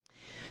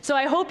So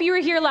I hope you were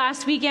here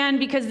last weekend,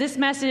 because this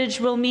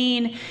message will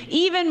mean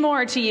even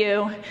more to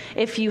you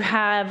if you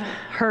have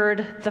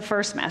heard the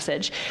first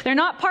message. They're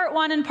not part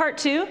one and part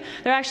two.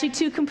 They're actually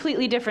two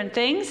completely different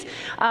things.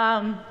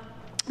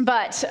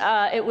 But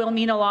it will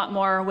mean a lot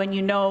more when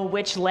you know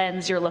which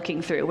lens you're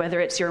looking through, whether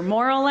it's your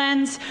moral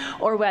lens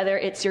or whether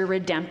it's your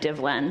redemptive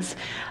lens.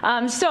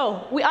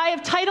 I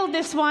have titled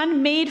this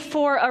one, Made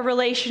for a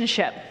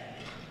Relationship.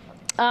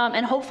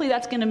 And hopefully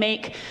that's going to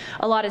make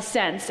a lot of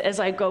sense as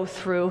I go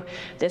through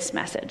this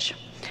message.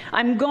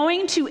 I'm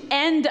going to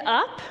end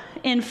up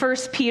in 1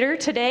 Peter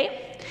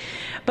today,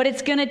 but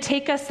it's going to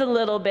take us a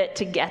little bit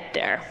to get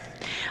there.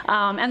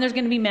 And there's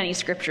going to be many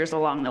scriptures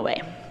along the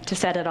way to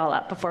set it all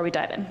up before we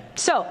dive in.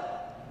 So,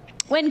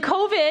 when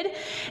COVID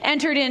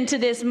entered into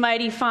this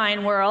mighty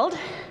fine world,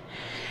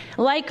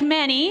 like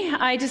many,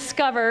 I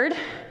discovered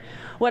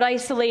what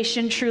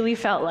isolation truly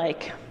felt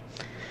like,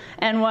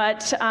 and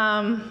what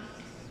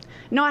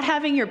not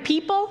having your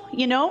people,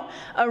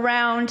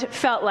 around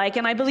felt like.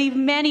 And I believe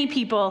many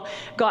people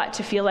got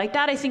to feel like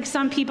that. I think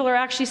some people are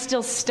actually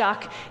still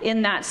stuck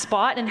in that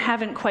spot and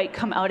haven't quite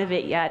come out of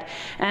it yet.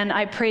 And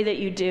I pray that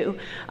you do.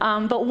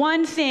 But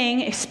one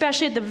thing,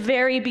 especially at the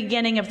very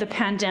beginning of the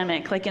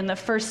pandemic, like in the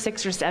first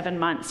 6 or 7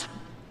 months,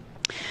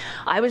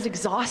 I was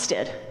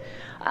exhausted.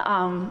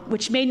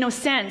 Which made no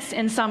sense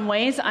in some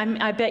ways.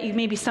 I bet you,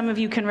 maybe some of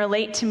you can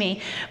relate to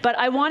me. But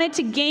I wanted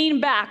to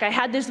gain back. I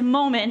had this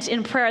moment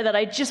in prayer that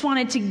I just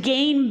wanted to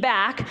gain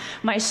back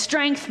my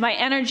strength, my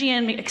energy,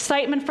 and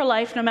excitement for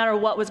life, no matter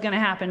what was going to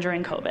happen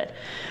during COVID.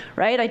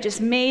 Right? I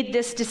just made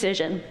this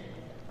decision.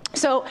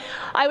 So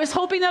I was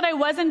hoping that I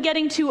wasn't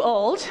getting too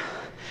old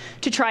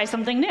to try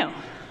something new.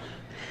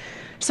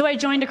 So I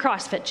joined a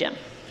CrossFit gym,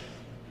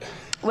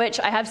 which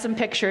I have some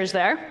pictures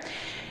there.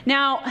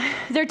 Now,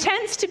 there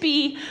tends to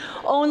be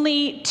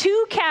only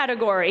two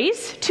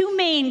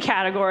main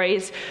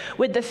categories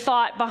with the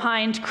thought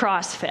behind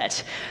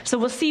CrossFit. So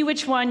we'll see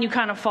which one you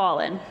kind of fall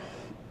in.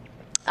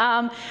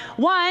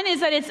 One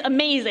is that it's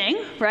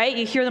amazing, right?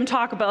 You hear them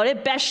talk about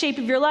it. Best shape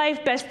of your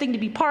life, best thing to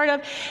be part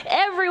of.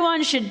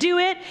 Everyone should do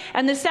it.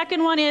 And the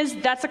second one is,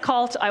 that's a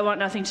cult. I want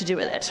nothing to do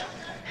with it.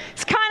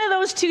 It's kind of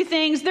those two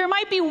things. There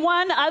might be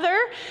one other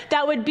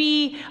that would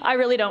be, I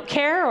really don't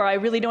care, or I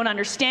really don't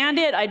understand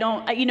it.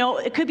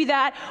 It could be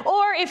that.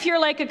 Or if you're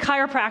like a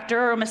chiropractor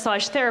or a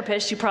massage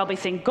therapist, you probably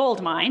think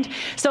gold mine.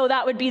 So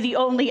that would be the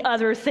only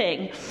other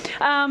thing.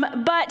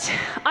 But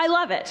I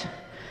love it.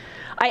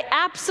 I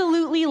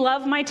absolutely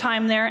love my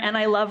time there, and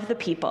I love the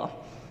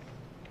people.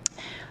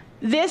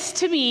 This,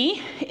 to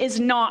me, is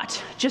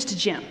not just a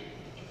gym.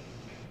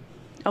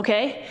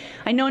 Okay?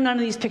 I know none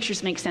of these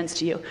pictures make sense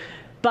to you.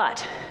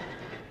 But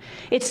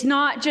it's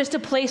not just a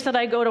place that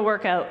I go to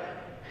work out,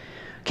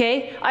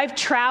 okay? I've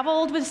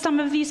traveled with some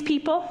of these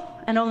people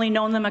and only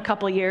known them a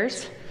couple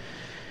years.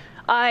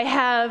 I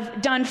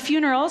have done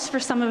funerals for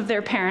some of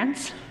their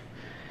parents.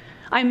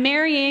 I'm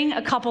marrying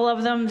a couple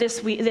of them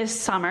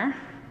this summer.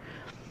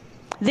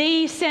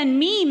 They send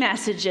me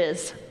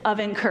messages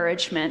of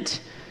encouragement,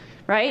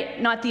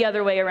 right? Not the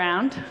other way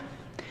around.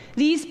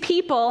 These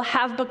people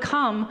have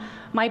become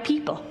my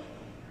people.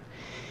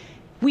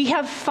 We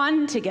have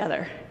fun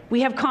together.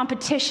 We have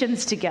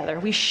competitions together.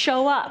 We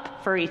show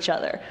up for each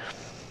other.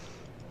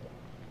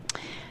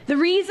 The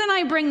reason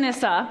I bring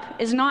this up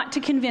is not to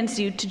convince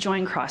you to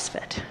join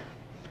CrossFit.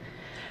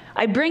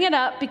 I bring it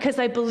up because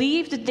I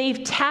believe that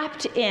they've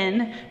tapped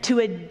in to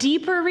a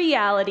deeper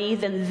reality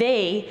than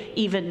they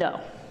even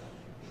know.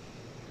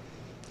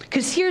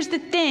 Because here's the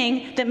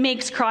thing that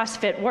makes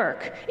CrossFit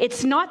work.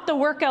 It's not the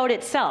workout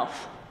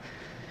itself.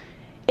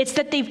 It's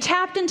that they've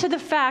tapped into the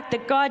fact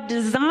that God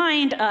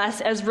designed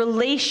us as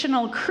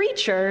relational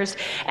creatures,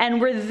 and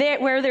where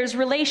there's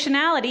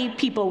relationality,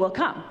 people will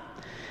come.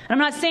 And I'm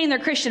not saying they're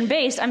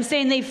Christian-based. I'm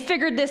saying they've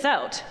figured this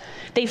out.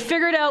 They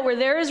figured out where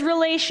there is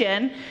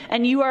relation,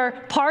 and you are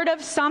part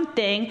of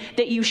something,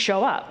 that you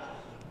show up.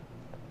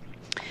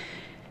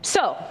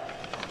 So,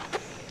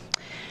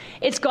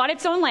 it's got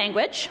its own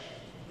language,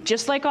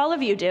 just like all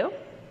of you do.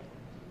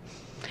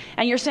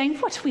 And you're saying,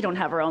 what? We don't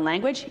have our own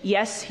language.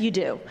 Yes, you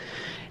do.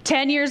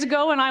 10 years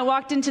ago when I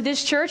walked into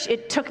this church,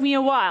 it took me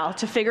a while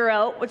to figure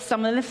out what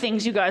some of the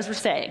things you guys were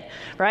saying,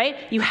 right?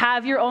 You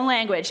have your own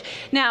language.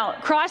 Now,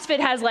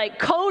 CrossFit has like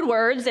code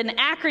words and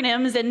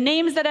acronyms and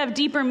names that have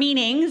deeper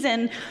meanings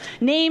and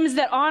names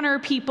that honor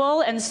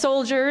people and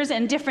soldiers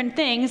and different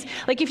things.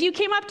 Like if you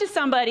came up to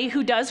somebody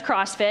who does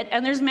CrossFit,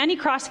 and there's many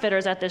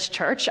CrossFitters at this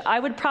church, I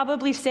would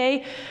probably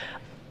say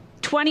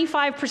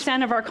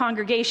 25% of our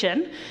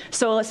congregation,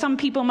 so some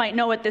people might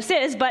know what this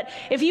is, but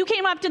if you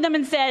came up to them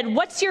and said,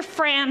 what's your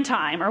Fran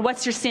time or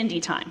what's your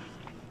Cindy time?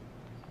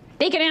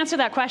 They can answer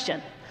that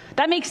question.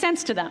 That makes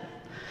sense to them.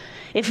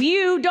 If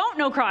you don't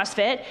know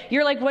CrossFit,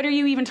 you're like, what are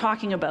you even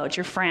talking about?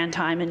 Your Fran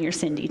time and your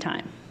Cindy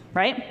time,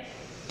 right?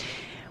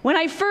 When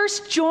I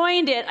first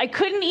joined it, I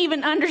couldn't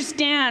even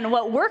understand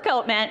what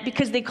workout meant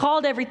because they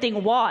called everything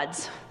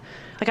WODs.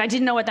 Like, I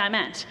didn't know what that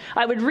meant.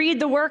 I would read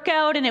the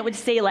workout and it would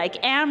say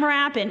like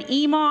AMRAP and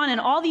EMON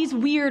and all these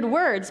weird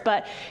words.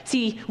 But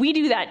see, we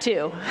do that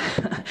too.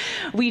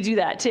 We do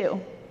that too.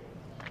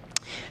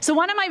 So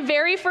one of my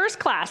very first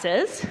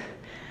classes,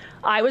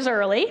 I was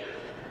early,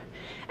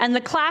 and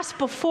the class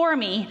before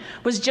me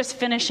was just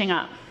finishing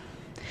up.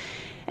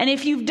 And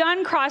if you've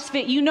done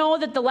CrossFit, you know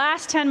that the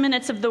last 10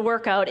 minutes of the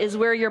workout is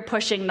where you're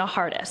pushing the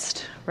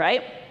hardest,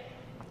 right?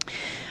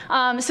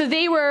 So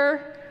they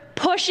were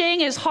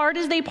pushing as hard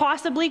as they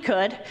possibly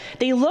could.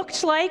 They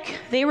looked like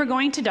they were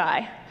going to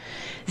die.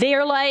 They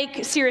are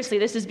like, seriously,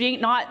 this is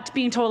not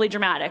being totally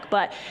dramatic,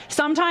 but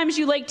sometimes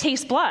you like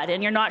taste blood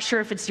and you're not sure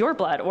if it's your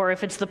blood or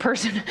if it's the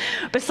person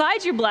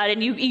besides your blood,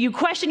 and you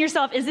question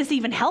yourself, is this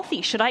even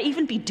healthy? Should I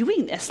even be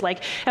doing this?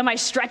 Like, am I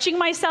stretching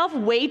myself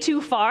way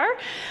too far?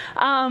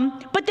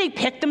 But they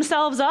pick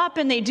themselves up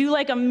and they do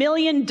like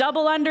 1,000,000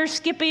 double under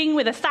skipping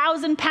with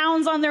 1,000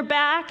 pounds on their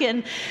back,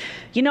 and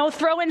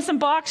throw in some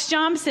box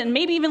jumps and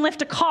maybe even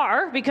lift a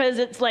car, because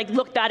it's like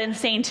looked that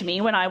insane to me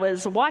when I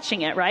was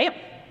watching it, right?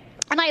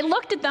 And I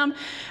looked at them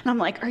and I'm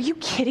like, are you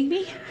kidding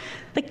me?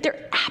 Like,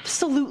 they're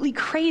absolutely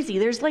crazy.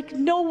 There's like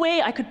no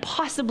way I could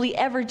possibly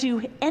ever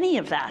do any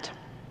of that.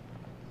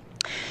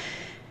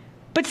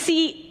 But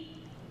see,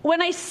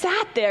 when I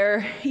sat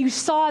there, you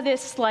saw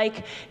this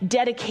like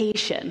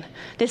dedication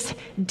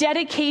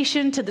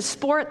to the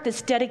sport,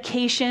 this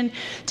dedication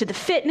to the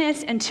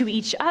fitness and to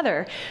each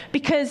other,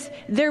 because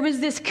there was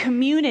this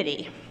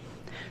community.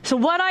 So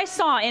what I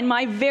saw in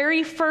my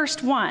very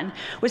first one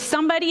was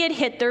somebody had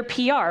hit their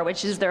PR,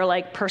 which is their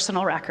like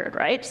personal record,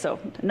 right? So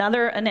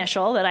another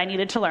initial that I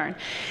needed to learn.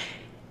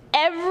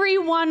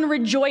 Everyone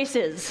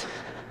rejoices.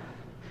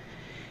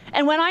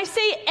 And when I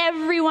say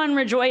everyone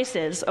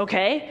rejoices,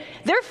 okay,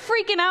 they're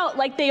freaking out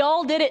like they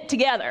all did it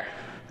together.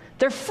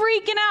 They're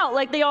freaking out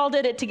like they all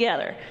did it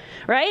together,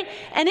 right?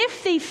 And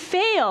if they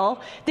fail,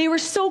 they were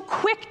so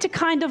quick to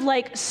kind of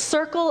like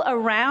circle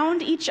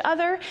around each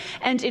other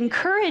and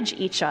encourage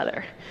each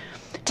other.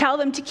 Tell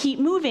them to keep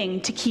moving,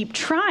 to keep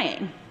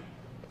trying.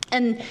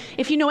 And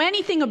if you know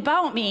anything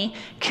about me,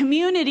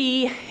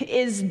 community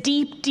is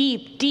deep,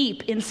 deep,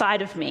 deep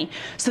inside of me.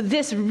 So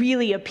this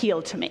really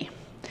appealed to me.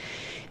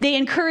 They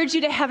encourage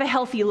you to have a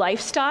healthy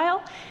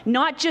lifestyle,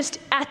 not just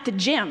at the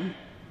gym,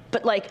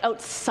 but like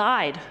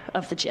outside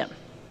of the gym,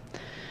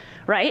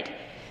 right?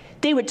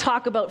 They would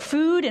talk about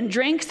food and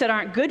drinks that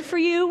aren't good for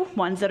you,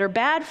 ones that are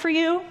bad for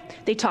you.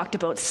 They talked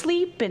about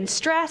sleep and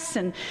stress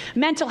and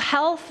mental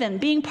health and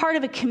being part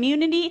of a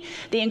community.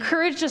 They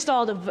encouraged us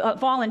all to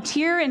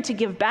volunteer and to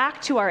give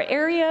back to our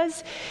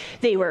areas.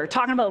 They were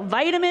talking about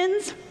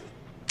vitamins,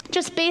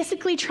 just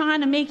basically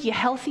trying to make you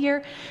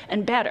healthier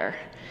and better.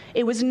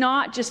 It's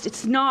not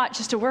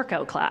just a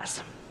workout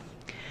class.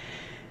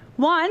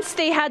 Once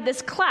they had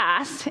this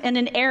class in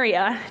an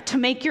area to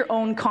make your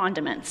own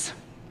condiments,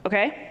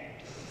 okay?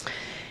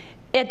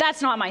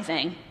 That's not my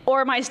thing,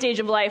 or my stage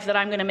of life that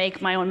I'm going to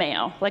make my own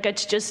mayo. Like,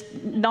 it's just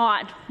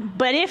not.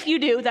 But if you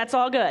do, that's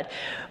all good.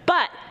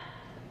 But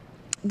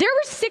there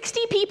were 60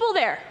 people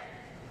there.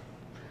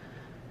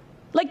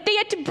 Like, they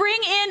had to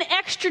bring in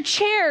extra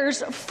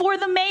chairs for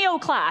the mayo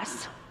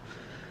class.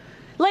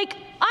 Like,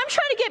 I'm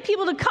trying to get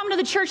people to come to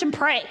the church and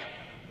pray.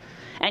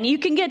 And you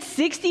can get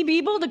 60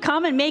 people to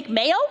come and make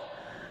mayo,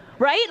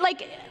 right?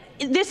 Like,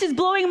 this is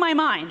blowing my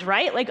mind,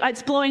 right? Like,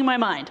 it's blowing my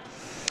mind.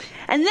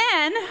 And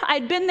then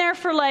I'd been there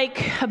for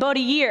like about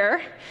a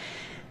year,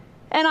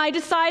 and I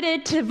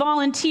decided to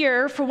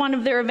volunteer for one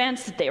of their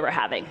events that they were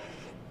having.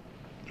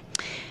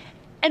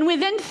 And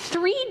within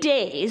 3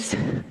 days,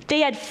 they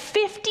had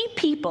 50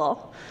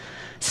 people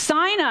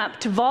sign up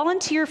to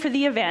volunteer for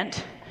the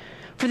event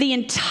for the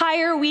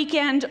entire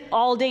weekend,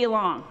 all day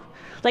long.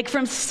 Like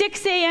from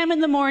 6 a.m.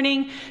 in the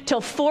morning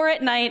till 4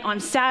 at night on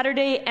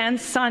Saturday and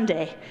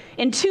Sunday.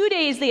 In 2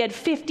 days, they had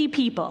 50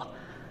 people.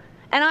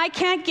 And I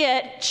can't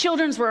get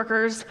children's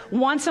workers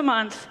once a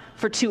month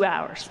for 2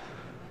 hours.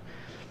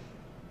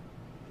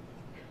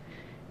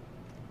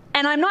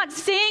 And I'm not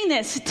saying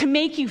this to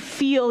make you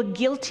feel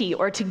guilty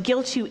or to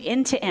guilt you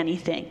into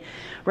anything,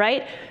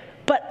 right?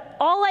 But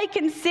all I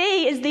can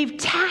say is they've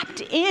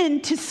tapped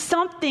into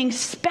something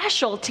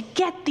special to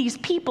get these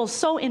people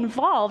so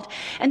involved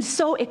and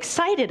so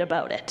excited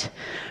about it,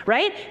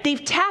 right?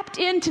 They've tapped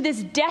into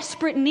this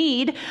desperate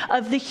need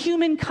of the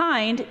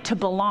humankind to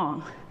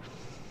belong.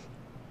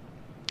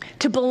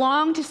 To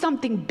belong to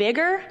something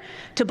bigger,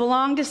 to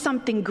belong to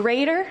something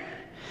greater,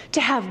 to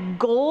have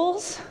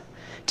goals,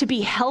 to be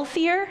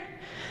healthier,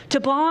 to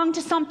belong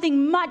to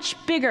something much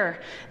bigger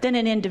than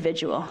an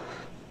individual.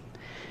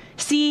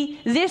 See,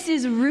 this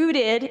is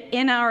rooted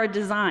in our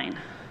design.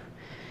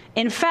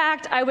 In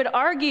fact, I would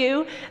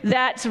argue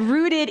that's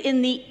rooted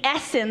in the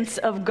essence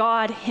of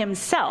God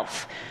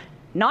himself.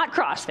 Not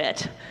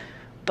CrossFit,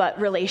 but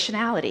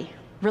relationality,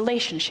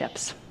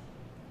 relationships.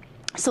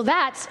 So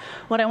that's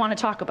what I want to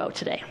talk about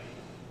today.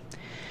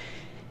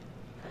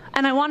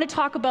 And I want to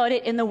talk about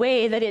it in the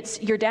way that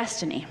it's your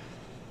destiny.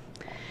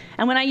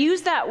 And when I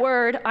use that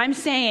word, I'm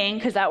saying,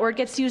 because that word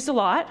gets used a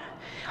lot,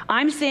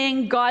 I'm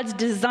saying God's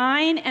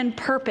design and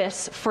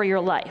purpose for your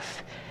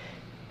life,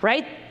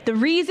 right? The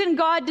reason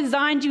God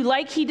designed you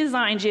like he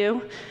designed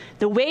you,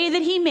 the way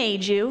that he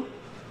made you,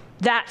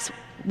 that's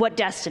what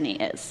destiny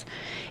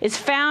is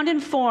found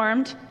and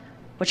formed,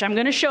 which I'm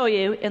going to show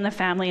you, in the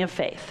family of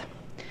faith.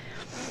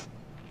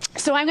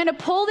 So I'm going to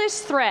pull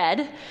this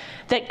thread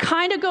that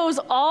kind of goes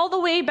all the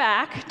way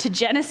back to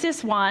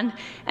Genesis 1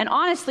 and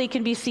honestly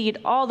can be seen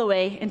all the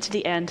way into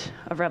the end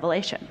of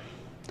Revelation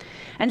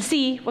and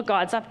see what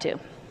God's up to.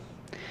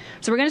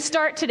 So we're going to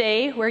start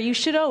today where you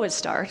should always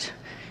start,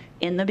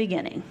 in the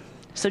beginning.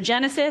 So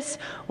Genesis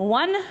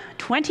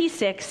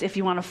 1:26, if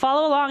you want to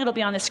follow along, it'll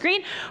be on the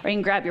screen, or you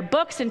can grab your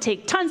books and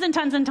take tons and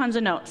tons and tons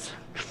of notes.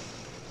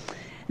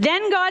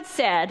 Then God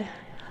said,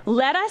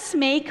 "Let us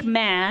make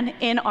man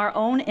in our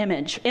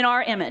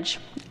image,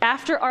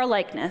 after our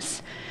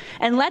likeness,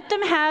 and let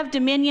them have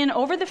dominion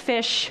over the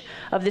fish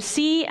of the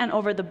sea and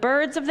over the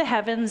birds of the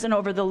heavens and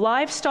over the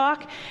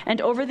livestock and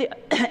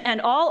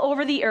all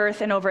over the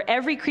earth and over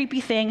every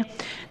creepy thing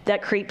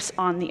that creeps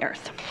on the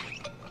earth."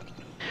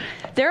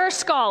 There are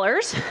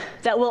scholars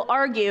that will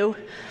argue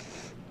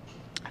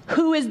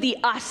who is the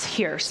us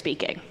here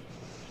speaking.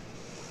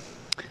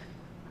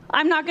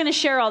 I'm not going to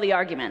share all the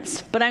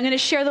arguments, but I'm going to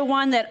share the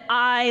one that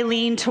I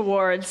lean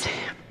towards,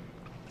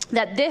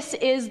 that this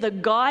is the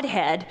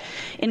Godhead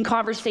in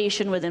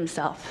conversation with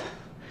himself.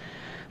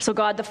 So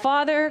God the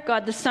Father,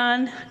 God the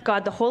Son,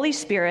 God the Holy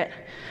Spirit,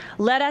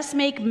 let us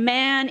make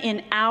man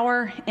in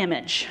our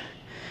image.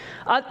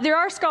 There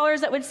are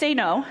scholars that would say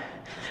no,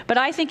 but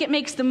I think it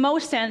makes the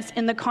most sense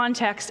in the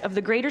context of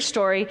the greater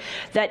story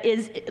that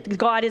is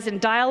God is in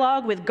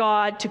dialogue with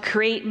God to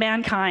create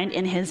mankind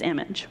in his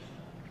image.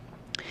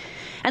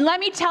 And let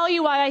me tell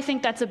you why I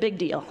think that's a big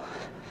deal.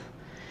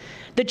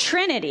 The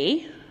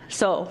Trinity,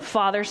 so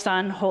Father,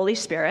 Son, Holy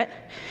Spirit,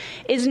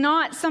 is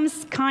not some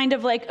kind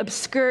of like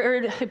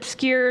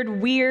obscured,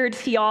 weird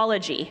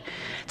theology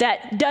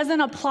that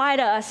doesn't apply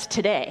to us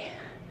today.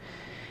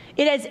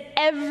 It has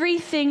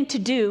everything to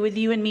do with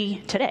you and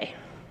me today.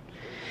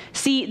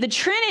 See, the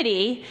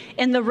Trinity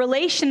in the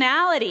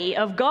relationality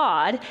of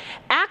God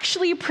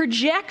actually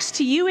projects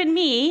to you and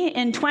me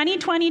in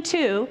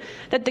 2022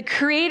 that the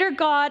creator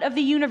God of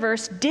the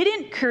universe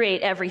didn't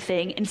create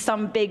everything in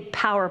some big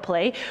power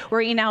play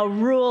where he now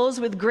rules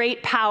with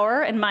great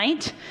power and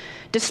might,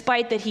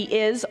 despite that he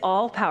is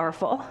all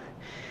powerful.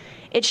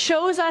 It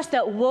shows us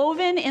that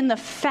woven in the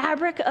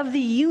fabric of the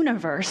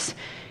universe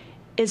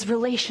is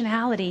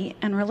relationality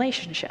and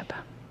relationship.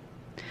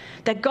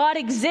 That God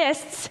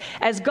exists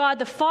as God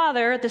the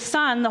Father, the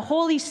Son, the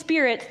Holy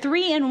Spirit,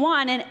 3 in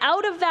 1, and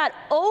out of that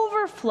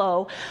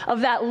overflow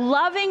of that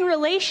loving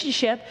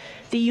relationship,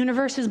 the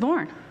universe is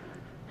born.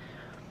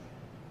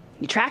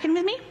 You tracking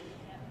with me?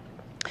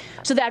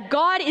 So that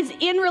God is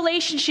in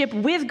relationship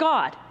with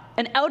God,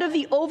 and out of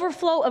the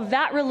overflow of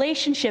that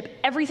relationship,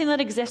 everything that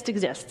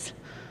exists.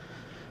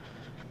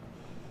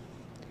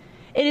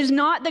 It is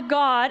not that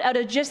God, out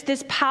of just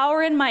this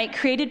power and might,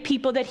 created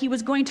people that he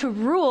was going to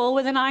rule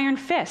with an iron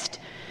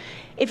fist.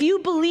 If you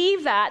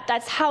believe that,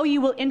 that's how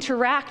you will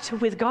interact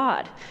with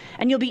God.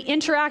 And you'll be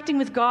interacting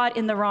with God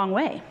in the wrong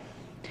way.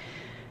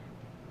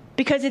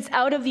 Because it's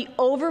out of the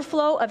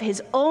overflow of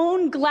his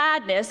own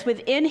gladness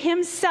within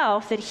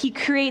himself that he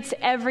creates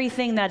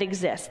everything that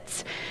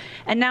exists.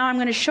 And now I'm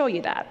going to show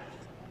you that.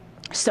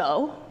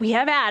 So, we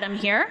have Adam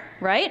here,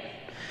 right?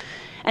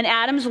 And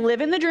Adam's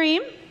living the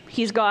dream.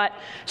 He's got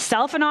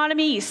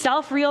self-autonomy, he's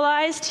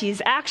self-realized,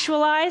 he's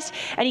actualized,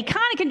 and he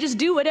kind of can just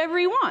do whatever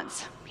he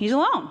wants. He's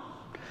alone,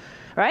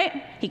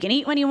 right? He can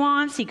eat when he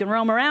wants, he can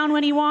roam around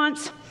when he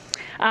wants,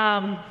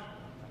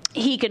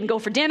 he can go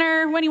for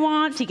dinner when he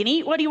wants, he can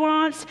eat what he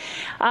wants.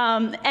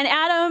 And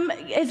Adam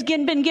has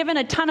been given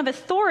a ton of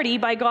authority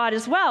by God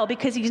as well,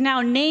 because he's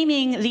now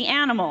naming the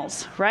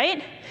animals,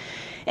 right?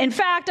 In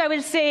fact, I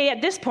would say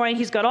at this point,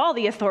 he's got all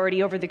the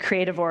authority over the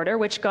creative order,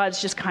 which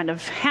God's just kind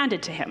of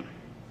handed to him.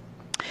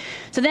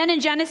 So then in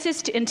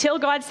Genesis, until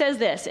God says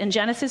this, in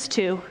Genesis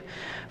 2,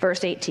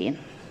 verse 18.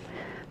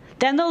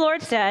 Then the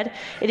Lord said,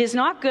 "It is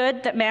not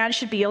good that man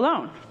should be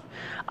alone.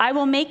 I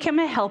will make him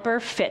a helper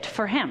fit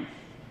for him."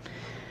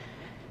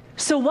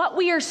 So what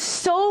we are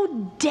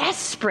so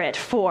desperate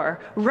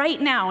for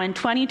right now in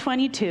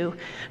 2022,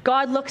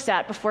 God looks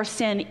at before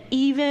sin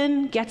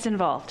even gets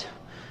involved.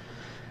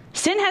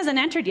 Sin hasn't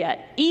entered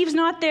yet. Eve's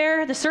not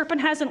there. The serpent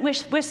hasn't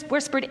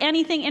whispered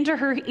anything into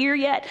her ear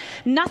yet.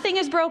 Nothing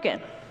is broken.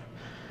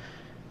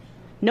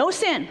 No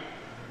sin.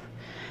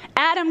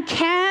 Adam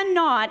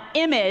cannot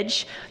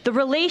image the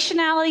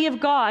relationality of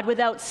God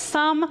without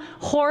some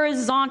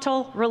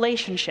horizontal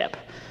relationship.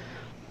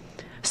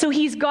 So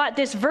he's got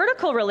this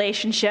vertical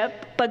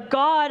relationship, but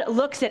God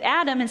looks at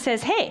Adam and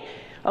says, "Hey,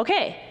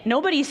 okay,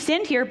 nobody's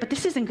sinned here, but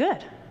this isn't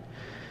good.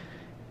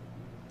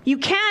 You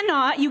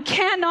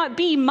cannot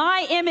be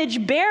my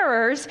image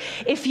bearers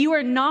if you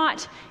are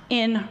not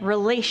in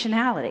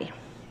relationality."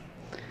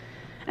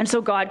 And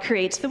so God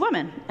creates the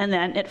woman, and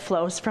then it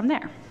flows from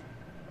there.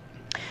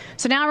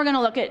 So now we're going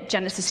to look at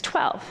Genesis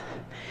 12.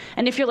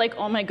 And if you're like,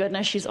 oh my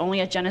goodness, she's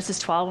only at Genesis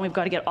 12 and we've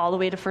got to get all the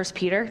way to 1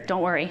 Peter,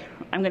 don't worry.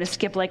 I'm going to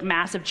skip like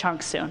massive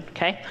chunks soon,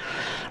 okay?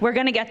 We're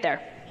going to get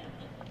there.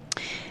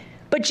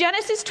 But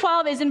Genesis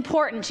 12 is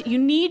important. You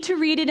need to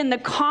read it in the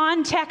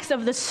context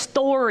of the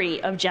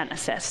story of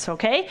Genesis,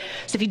 okay?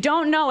 So if you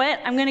don't know it,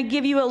 I'm going to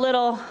give you a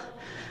little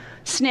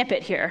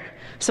snippet here.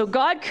 So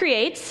God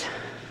creates,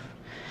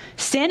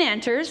 sin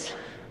enters,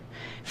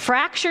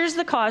 fractures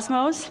the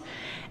cosmos,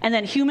 and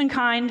then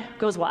humankind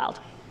goes wild.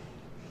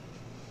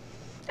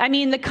 I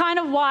mean, the kind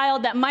of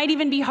wild that might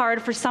even be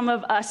hard for some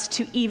of us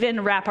to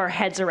even wrap our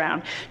heads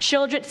around.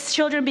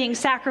 Children being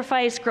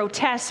sacrificed,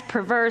 grotesque,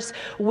 perverse,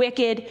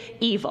 wicked,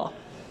 evil.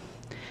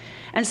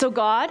 And so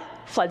God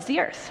floods the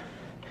earth.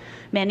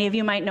 Many of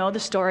you might know the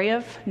story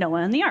of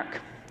Noah and the ark.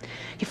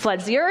 He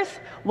floods the earth,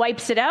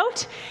 wipes it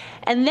out,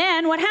 and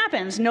then what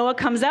happens? Noah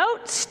comes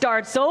out,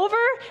 starts over,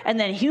 and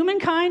then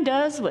humankind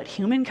does what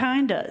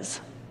humankind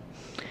does.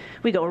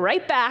 We go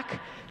right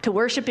back to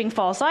worshiping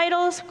false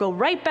idols, go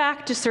right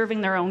back to serving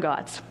their own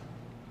gods.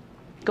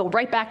 Go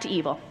right back to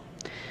evil.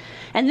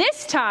 And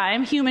this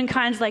time,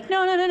 humankind's like,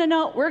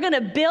 no, we're going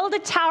to build a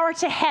tower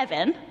to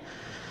heaven.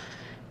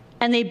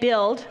 And they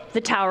build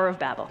the Tower of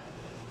Babel.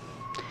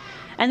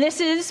 And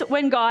this is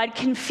when God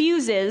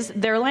confuses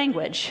their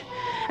language.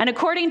 And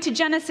according to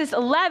Genesis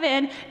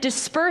 11,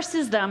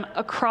 disperses them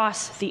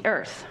across the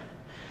earth.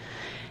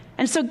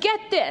 And so get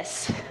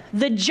this,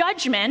 the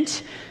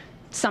judgment,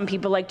 some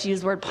people like to use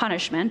the word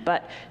punishment,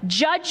 but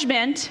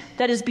judgment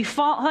that is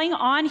befalling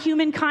on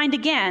humankind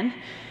again,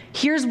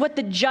 here's what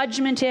the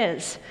judgment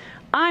is.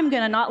 I'm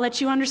going to not let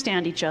you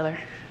understand each other.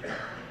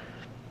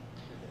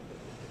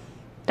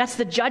 That's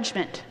the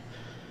judgment.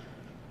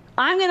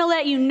 I'm going to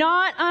let you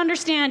not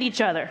understand each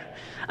other.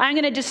 I'm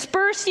going to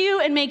disperse you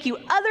and make you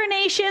other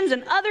nations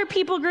and other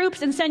people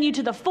groups and send you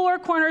to the four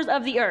corners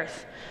of the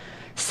earth.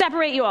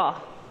 Separate you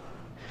all.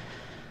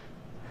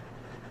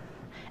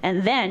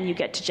 And then you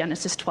get to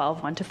Genesis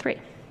 12, 1-3.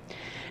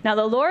 Now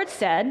the Lord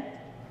said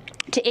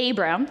to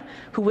Abram,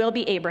 who will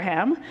be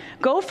Abraham,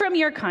 go from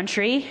your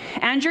country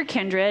and your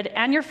kindred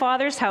and your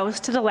father's house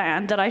to the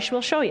land that I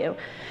will show you.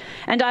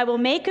 And I will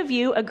make of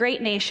you a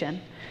great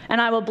nation. And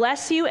I will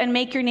bless you and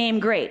make your name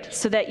great,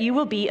 so that you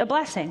will be a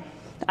blessing.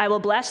 I will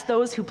bless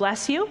those who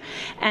bless you,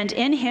 and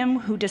in him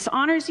who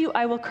dishonors you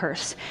I will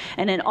curse.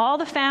 And in all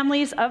the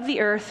families of the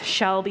earth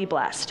shall be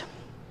blessed.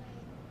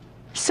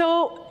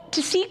 So,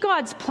 to see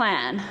God's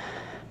plan,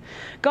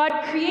 God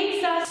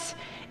creates us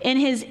in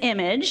his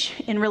image,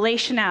 in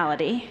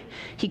relationality.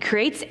 He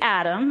creates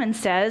Adam and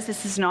says,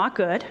 this is not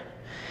good.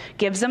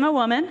 Gives him a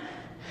woman.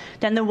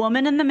 Then the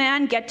woman and the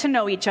man get to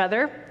know each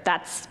other.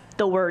 That's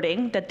the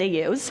wording that they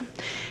use.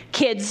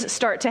 Kids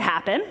start to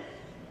happen.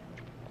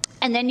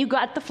 And then you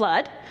got the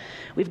flood.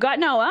 We've got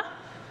Noah.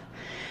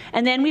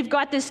 And then we've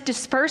got this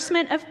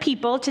disbursement of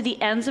people to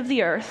the ends of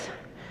the earth.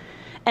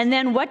 And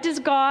then what does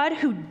God,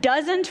 who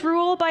doesn't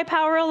rule by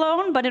power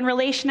alone, but in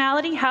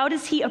relationality, how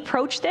does he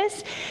approach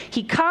this?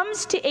 He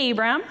comes to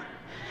Abram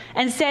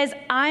and says,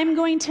 I'm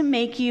going to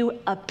make you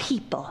a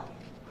people.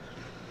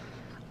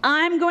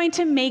 I'm going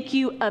to make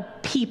you a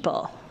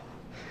people.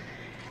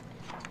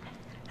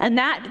 And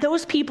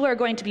those people are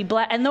going to be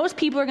blessed, and those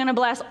people are going to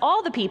bless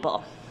all the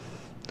people.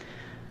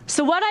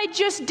 So what I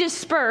just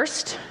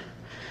dispersed,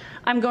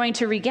 I'm going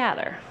to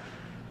regather.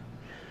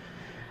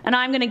 And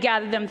I'm going to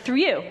gather them through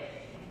you,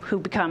 who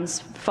becomes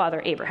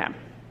Father Abraham.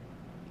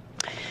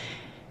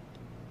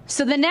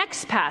 So the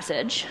next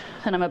passage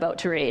that I'm about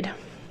to read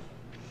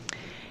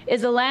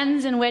is a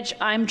lens in which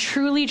I'm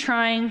truly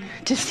trying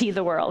to see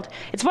the world.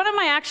 It's one of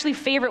my actually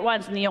favorite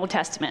ones in the Old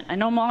Testament. I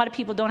know a lot of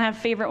people don't have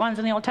favorite ones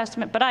in the Old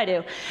Testament, but I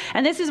do.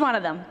 And this is one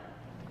of them.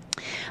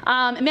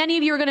 Many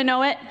of you are going to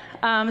know it.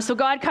 So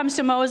God comes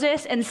to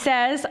Moses and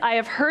says, I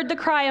have heard the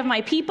cry of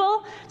my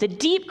people, the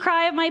deep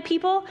cry of my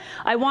people.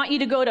 I want you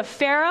to go to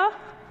Pharaoh.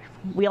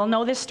 We all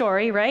know this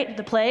story, right?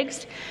 The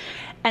plagues.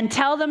 And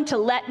tell them to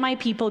let my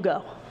people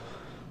go.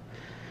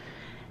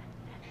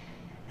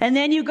 And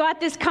then you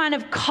got this kind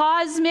of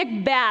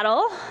cosmic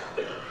battle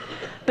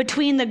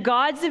between the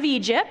gods of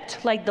Egypt,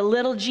 like the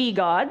little g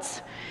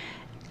gods,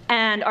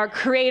 and our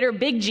creator,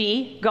 big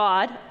G,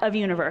 God of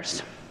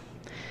universe.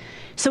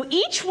 So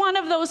each one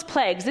of those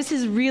plagues, this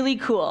is really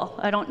cool.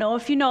 I don't know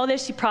if you know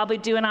this, you probably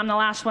do, and I'm the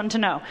last one to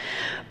know.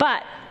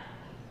 But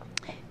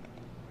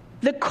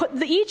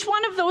each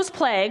one of those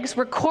plagues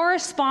were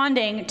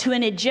corresponding to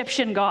an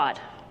Egyptian god.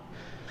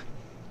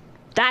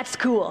 That's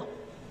cool.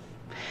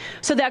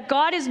 So that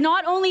God is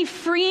not only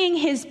freeing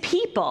his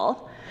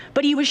people,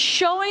 but he was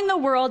showing the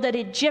world that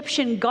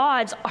Egyptian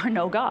gods are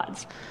no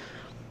gods.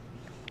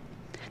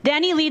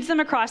 Then he leads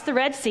them across the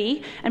Red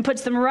Sea and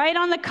puts them right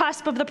on the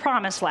cusp of the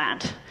Promised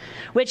Land,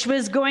 which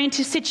was going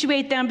to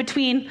situate them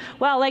between,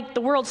 well, like the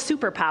world's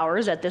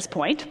superpowers at this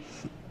point.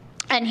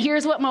 And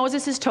here's what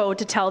Moses is told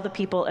to tell the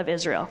people of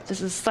Israel.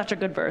 This is such a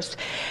good verse.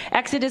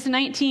 Exodus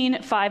 19,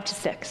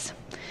 5-6.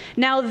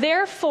 Now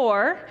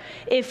therefore,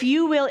 if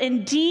you will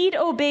indeed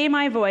obey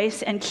my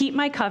voice and keep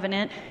my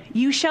covenant,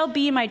 you shall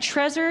be my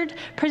treasured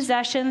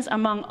possessions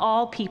among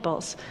all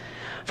peoples.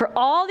 For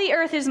all the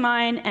earth is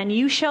mine, and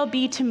you shall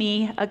be to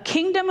me a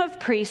kingdom of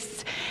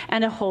priests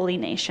and a holy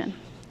nation.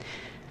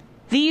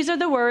 These are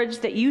the words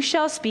that you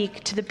shall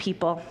speak to the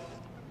people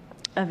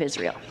of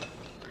Israel.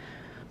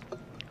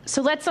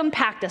 So let's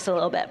unpack this a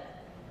little bit.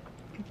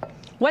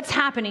 What's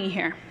happening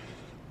here?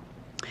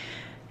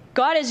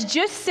 God has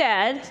just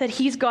said that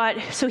he's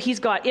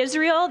got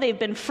Israel, they've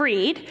been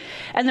freed,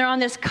 and they're on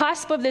this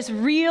cusp of this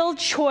real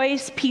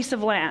choice piece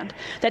of land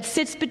that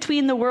sits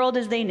between the world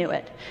as they knew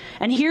it.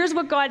 And here's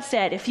what God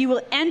said: if you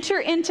will enter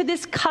into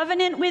this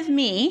covenant with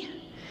me,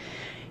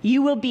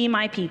 you will be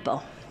my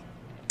people.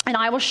 And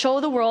I will show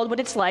the world what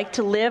it's like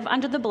to live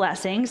under the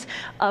blessings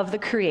of the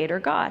Creator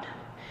God,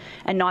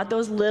 and not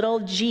those little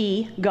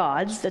g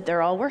gods that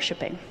they're all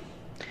worshiping.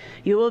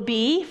 You will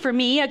be, for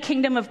me, a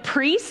kingdom of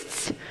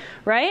priests,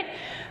 right?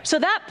 So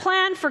that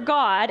plan for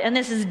God, and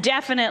this is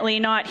definitely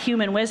not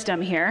human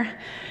wisdom here,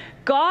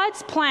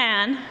 God's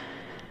plan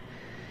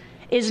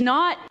is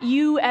not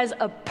you as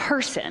a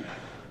person,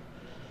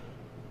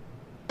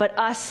 but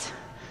us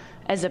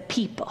as a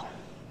people.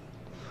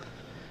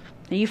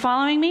 Are you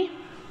following me?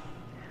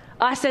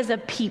 Us as a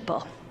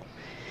people.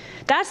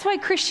 That's why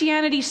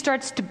Christianity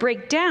starts to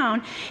break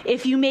down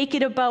if you make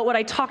it about what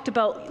I talked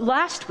about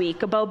last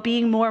week, about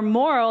being more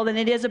moral than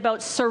it is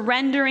about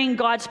surrendering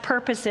God's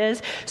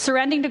purposes,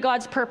 surrendering to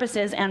God's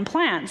purposes and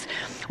plans.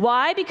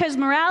 Why? Because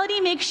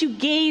morality makes you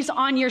gaze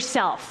on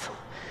yourself,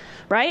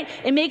 right?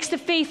 It makes the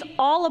faith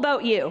all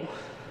about you.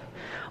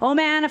 Oh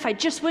man, if I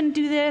just wouldn't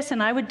do this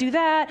and I would do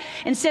that,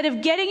 instead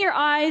of getting your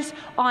eyes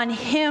on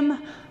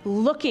Him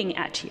looking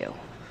at you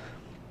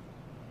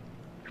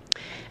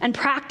and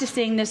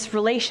practicing this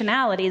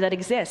relationality that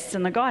exists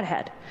in the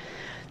Godhead.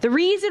 The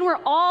reason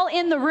we're all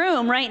in the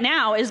room right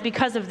now is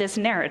because of this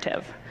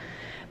narrative.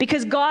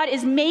 Because God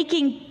is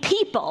making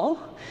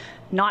people,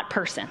 not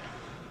person.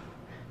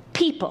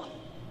 People.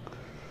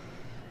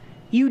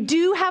 You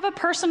do have a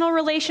personal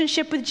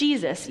relationship with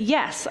Jesus.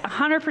 Yes,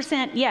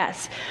 100%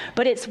 yes.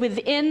 But it's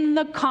within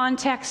the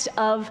context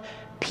of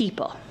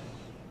people.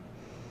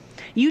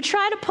 You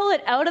try to pull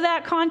it out of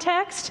that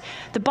context,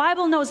 the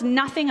Bible knows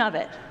nothing of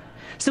it.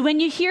 So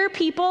when you hear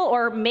people,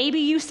 or maybe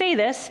you say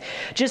this,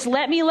 just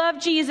let me love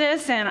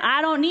Jesus and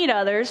I don't need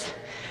others,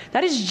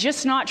 that is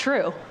just not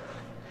true.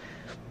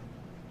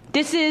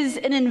 This is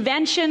an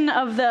invention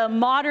of the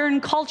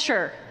modern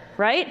culture,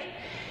 right?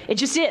 It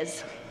just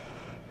is.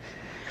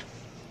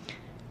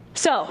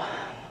 So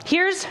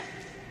here's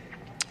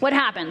what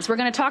happens. We're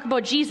going to talk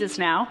about Jesus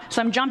now.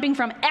 So I'm jumping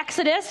from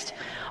Exodus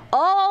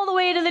all the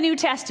way to the New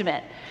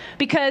Testament,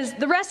 because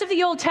the rest of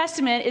the Old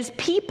Testament is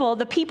people,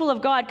 the people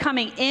of God,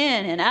 coming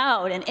in and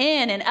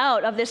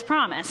out of this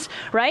promise,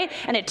 right?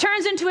 And it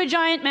turns into a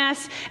giant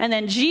mess, and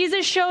then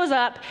Jesus shows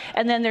up,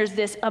 and then there's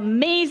this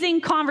amazing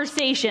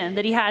conversation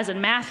that he has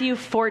in Matthew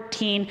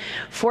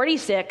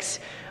 14:46,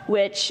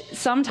 which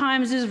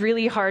sometimes is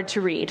really hard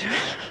to read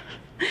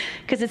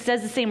because it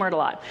says the same word a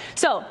lot.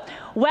 So,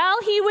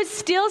 while he was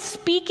still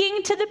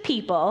speaking to the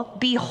people,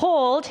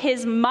 behold,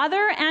 his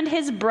mother and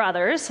his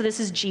brothers, so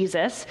this is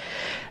Jesus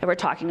that we're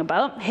talking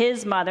about,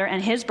 his mother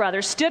and his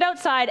brothers stood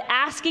outside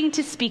asking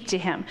to speak to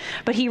him.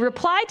 But he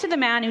replied to the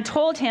man who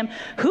told him,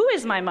 "Who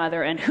is my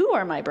mother and who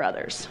are my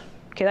brothers?"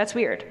 Okay, that's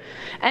weird.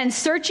 And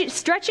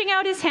stretching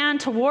out his hand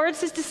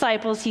towards his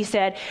disciples, he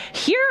said,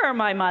 "Here are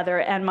my mother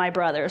and my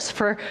brothers.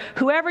 For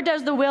whoever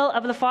does the will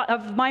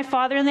of my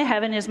Father in the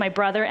heaven is my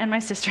brother and my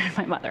sister and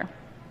my mother."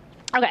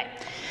 Okay.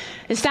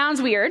 It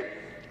sounds weird.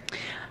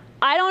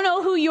 I don't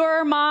know who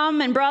your mom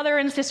and brother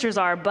and sisters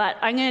are, but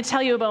I'm going to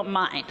tell you about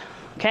mine,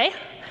 okay?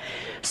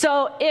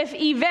 So if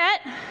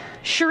Yvette,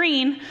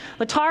 Shireen,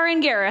 Latara,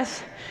 and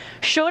Gareth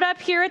showed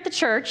up here at the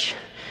church,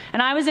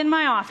 and I was in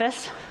my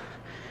office,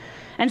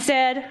 and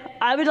said,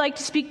 "I would like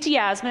to speak to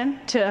Yasmin,"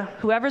 to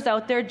whoever's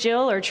out there,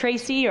 Jill or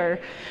Tracy or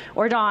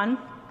Dawn,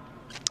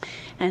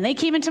 and they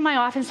came into my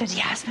office and said,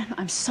 "Yasmin,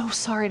 I'm so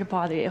sorry to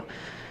bother you,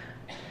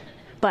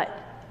 but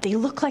they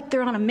look like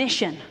they're on a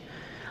mission.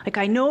 Like,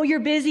 I know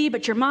you're busy,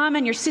 but your mom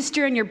and your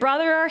sister and your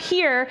brother are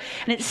here,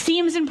 and it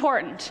seems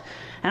important."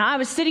 And I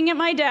was sitting at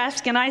my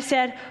desk, and I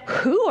said,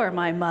 "Who are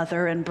my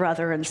mother and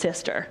brother and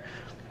sister?"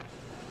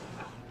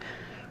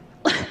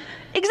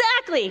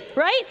 Exactly,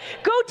 right?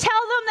 Go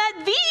tell them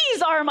that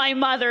these are my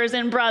mothers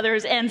and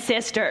brothers and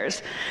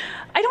sisters.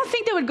 I don't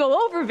think that would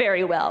go over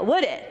very well,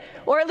 would it?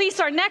 Or at least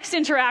our next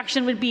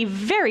interaction would be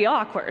very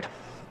awkward.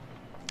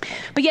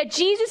 But yet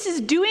Jesus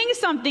is doing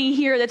something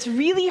here that's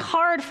really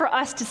hard for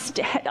us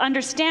to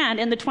understand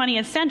in the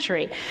 20th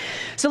century.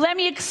 So let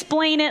me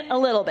explain it a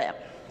little bit.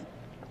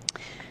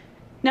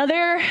 Now,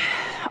 there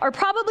are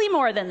probably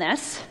more than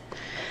this,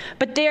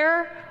 but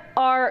there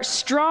are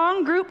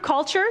strong group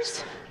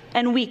cultures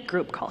and weak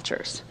group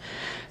cultures.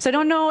 So I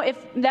don't know if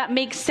that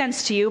makes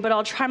sense to you, but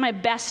I'll try my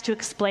best to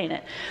explain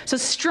it. So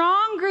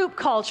strong group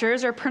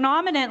cultures are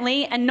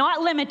predominantly, and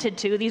not limited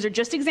to, these are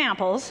just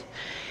examples,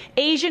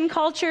 Asian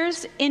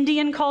cultures,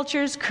 Indian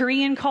cultures,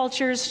 Korean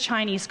cultures,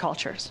 Chinese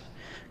cultures.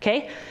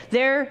 Okay?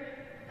 They're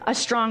a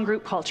strong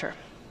group culture.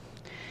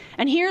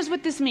 And here's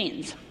what this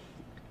means.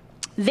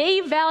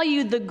 They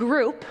value the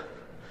group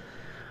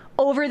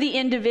over the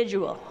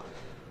individual,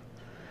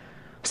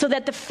 so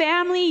that the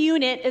family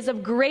unit is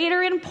of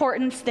greater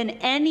importance than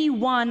any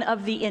one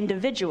of the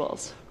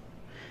individuals.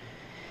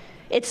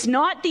 It's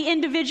not that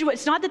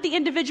the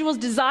individual's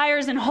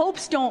desires and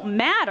hopes don't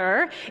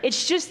matter.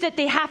 It's just that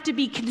they have to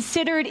be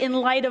considered in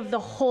light of the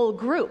whole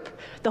group,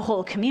 the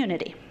whole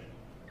community.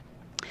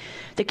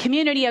 The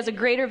community has a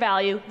greater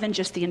value than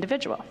just the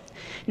individual.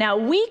 Now,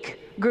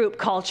 weak group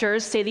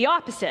cultures say the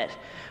opposite.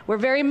 We're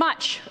very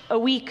much a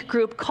weak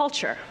group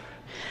culture.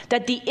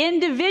 That the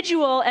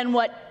individual and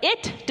what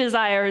it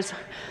desires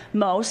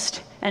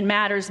most and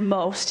matters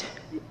most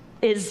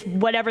is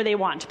whatever they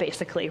want,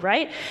 basically,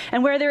 right?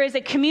 And where there is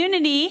a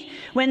community,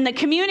 when the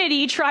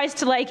community tries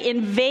to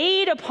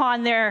invade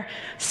upon their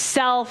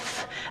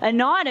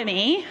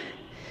self-autonomy,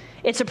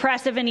 it's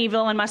oppressive and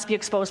evil and must be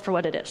exposed for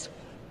what it is.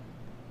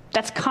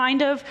 That's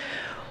kind of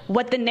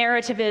what the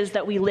narrative is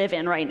that we live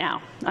in right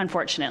now,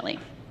 unfortunately.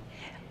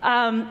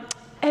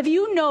 Have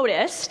you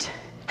noticed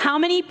how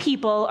many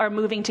people are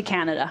moving to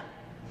Canada?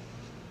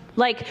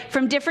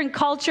 From different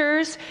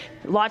cultures,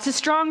 lots of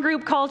strong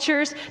group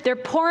cultures, they're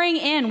pouring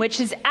in, which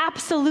is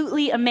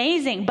absolutely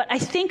amazing. But I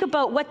think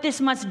about what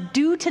this must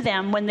do to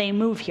them when they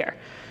move here,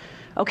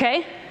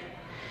 okay?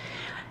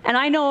 And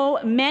I know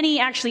many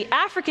actually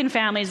African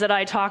families that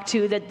I talk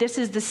to that this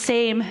is the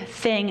same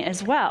thing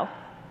as well.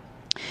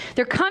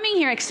 They're coming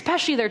here,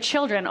 especially their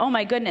children. Oh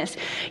my goodness.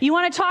 You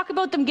want to talk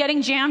about them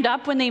getting jammed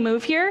up when they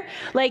move here?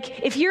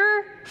 If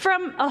you're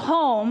from a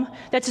home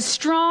that's a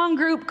strong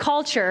group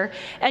culture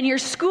and your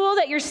school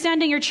that you're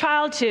sending your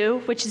child to,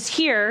 which is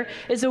here,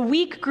 is a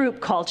weak group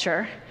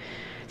culture,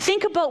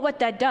 think about what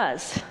that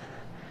does.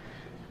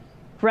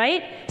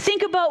 Right?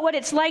 Think about what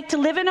it's like to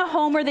live in a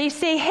home where they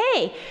say,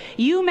 hey,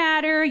 you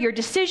matter, your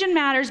decision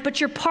matters, but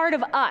you're part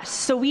of us,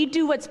 so we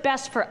do what's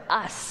best for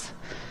us.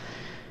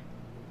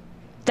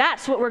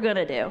 That's what we're going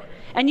to do.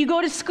 And you go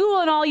to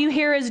school and all you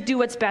hear is do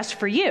what's best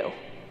for you.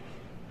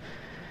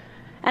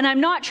 And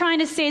I'm not trying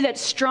to say that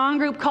strong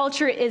group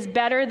culture is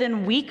better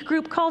than weak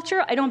group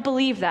culture. I don't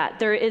believe that.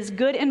 There is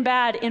good and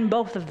bad in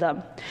both of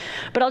them.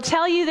 But I'll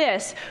tell you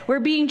this, we're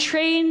being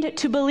trained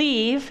to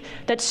believe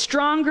that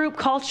strong group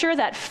culture,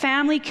 that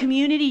family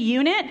community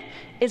unit,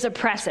 is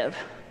oppressive.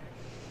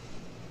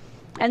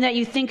 And that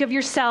you think of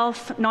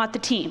yourself, not the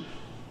team.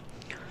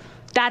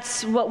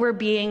 That's what we're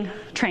being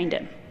trained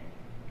in.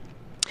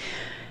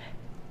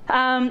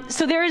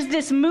 So there's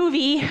this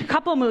movie, a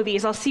couple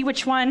movies. I'll see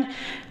which one.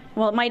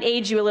 Well, it might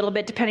age you a little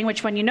bit depending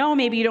which one you know.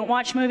 Maybe you don't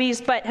watch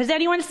movies. But has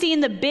anyone seen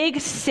The Big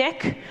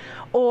Sick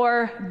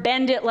or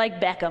Bend It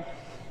Like Beckham?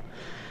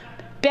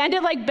 Bend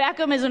It Like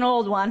Beckham is an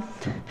old one.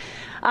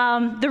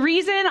 The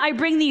reason I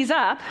bring these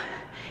up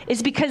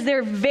is because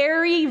they're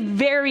very,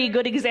 very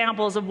good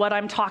examples of what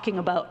I'm talking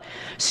about.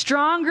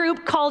 Strong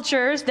group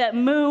cultures that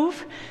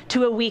move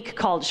to a weak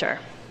culture.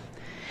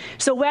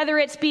 So whether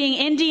it's being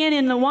Indian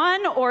in the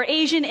one or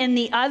Asian in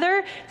the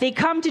other, they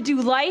come to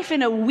do life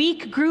in a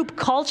weak group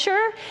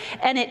culture,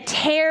 and it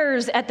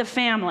tears at the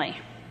family.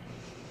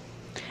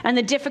 And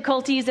the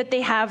difficulties that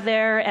they have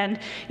there, and,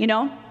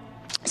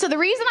 So the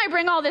reason I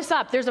bring all this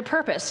up, there's a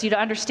purpose, you to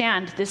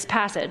understand this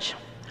passage,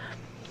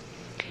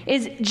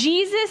 is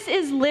Jesus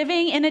is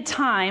living in a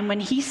time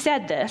when he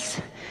said this,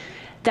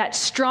 that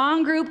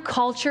strong group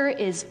culture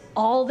is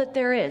all that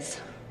there is.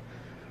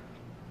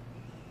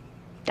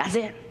 That's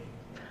it.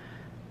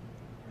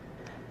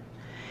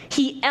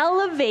 He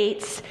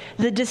elevates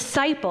the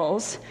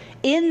disciples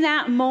in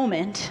that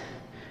moment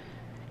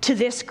to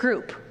this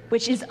group,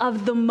 which is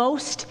of the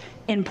most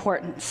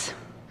importance,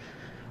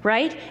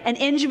 right? And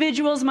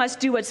individuals must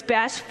do what's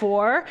best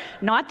for,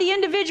 not the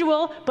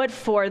individual, but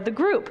for the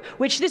group,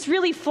 which this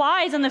really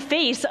flies in the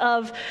face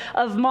of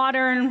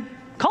modern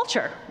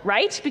culture,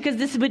 right? Because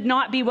this would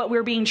not be what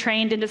we're being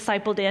trained and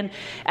discipled in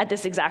at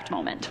this exact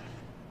moment.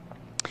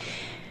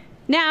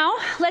 Now,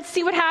 let's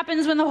see what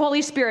happens when the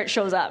Holy Spirit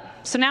shows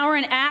up. So now we're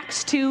in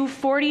Acts 2,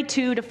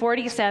 42 to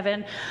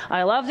 47.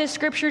 I love this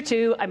scripture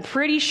too. I'm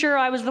pretty sure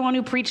I was the one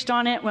who preached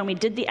on it when we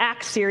did the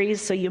Acts series,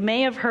 so you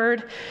may have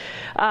heard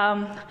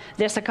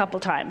this a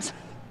couple times.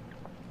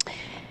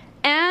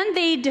 And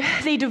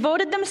they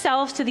devoted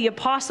themselves to the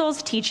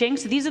apostles' teaching.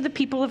 So these are the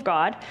people of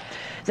God,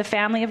 the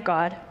family of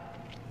God.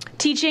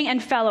 Teaching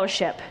and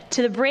fellowship,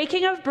 to the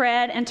breaking of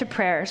bread and to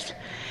prayers.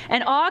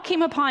 And awe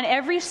came upon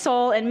every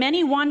soul, and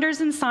many wonders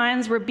and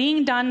signs were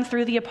being done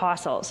through the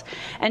apostles.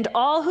 And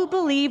all who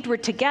believed were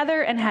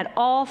together and had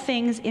all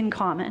things in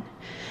common.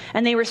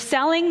 And they were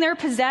selling their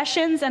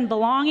possessions and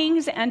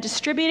belongings and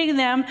distributing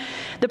them,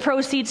 the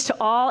proceeds to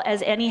all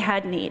as any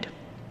had need.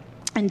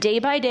 And day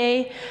by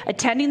day,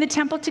 attending the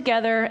temple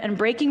together and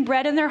breaking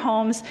bread in their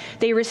homes,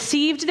 they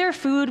received their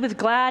food with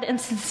glad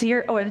and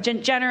sincere or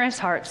generous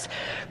hearts,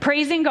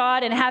 praising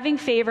God and having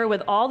favor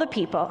with all the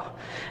people.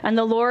 And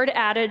the Lord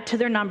added to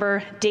their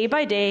number day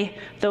by day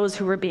those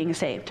who were being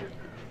saved.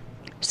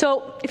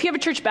 So if you have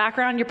a church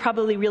background, you're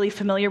probably really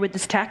familiar with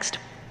this text.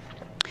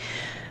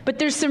 But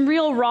there's some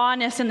real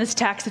rawness in this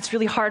text that's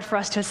really hard for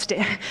us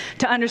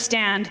to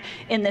understand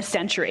in this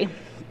century.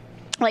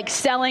 like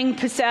selling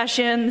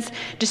possessions,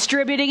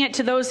 distributing it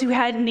to those who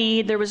had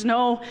need. It was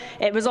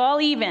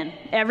all even.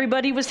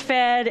 Everybody was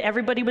fed,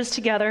 everybody was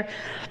together.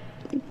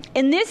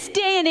 In this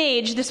day and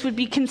age, this would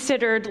be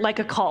considered like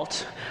a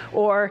cult,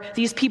 or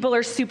these people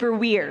are super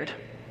weird,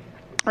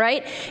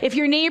 right? If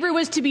your neighbor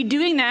was to be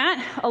doing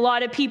that, a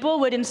lot of people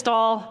would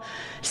install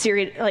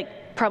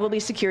probably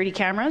security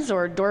cameras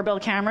or doorbell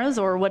cameras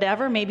or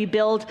whatever, maybe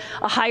build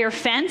a higher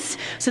fence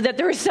so that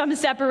there was some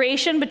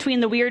separation between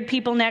the weird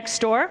people next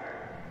door.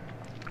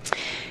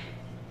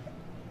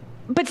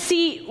 But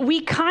see,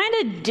 we kind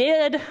of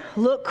did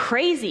look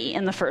crazy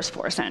in the first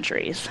 4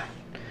 centuries,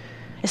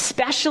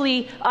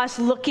 especially us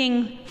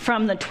looking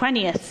from the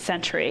 20th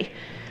century,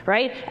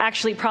 right?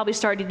 Actually, probably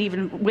started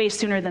even way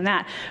sooner than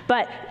that.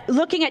 But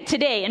looking at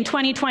today, in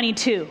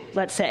 2022,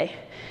 let's say,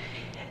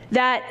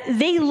 that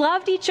they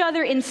loved each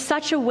other in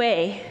such a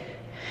way,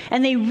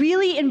 and they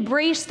really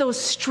embraced those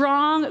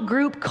strong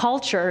group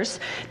cultures.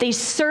 They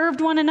served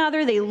one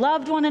another, they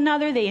loved one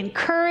another, they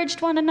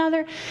encouraged one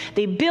another,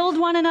 they built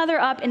one another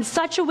up in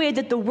such a way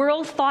that the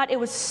world thought it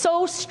was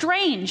so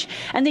strange,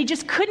 and they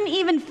just couldn't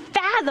even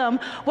fathom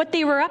what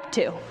they were up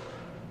to.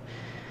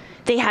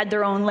 They had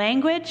their own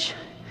language,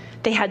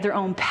 they had their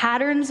own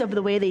patterns of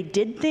the way they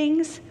did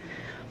things,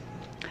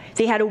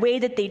 they had a way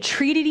that they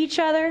treated each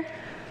other.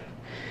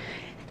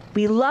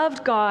 We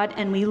loved God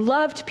and we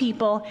loved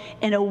people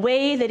in a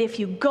way that if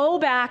you go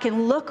back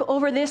and look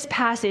over this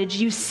passage,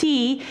 you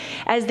see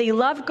as they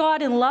loved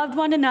God and loved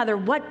one another,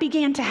 what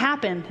began to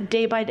happen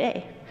day by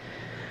day.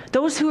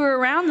 Those who were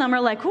around them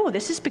are like, oh,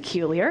 this is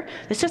peculiar.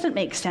 This doesn't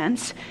make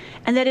sense.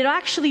 And that it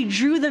actually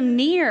drew them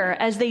near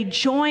as they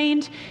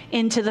joined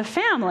into the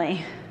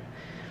family.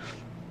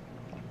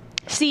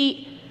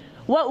 See,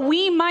 what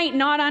we might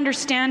not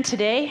understand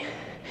today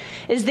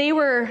is they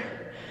were,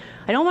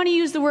 I don't want to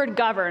use the word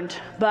governed,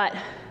 but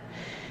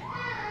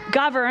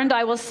governed,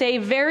 I will say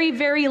very,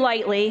 very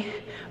lightly,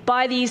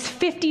 by these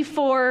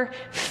 54,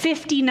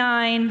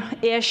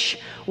 59-ish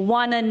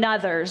one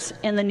another's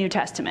in the New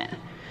Testament.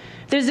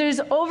 There's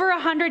over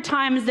 100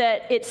 times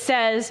that it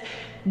says,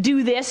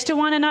 do this to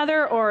one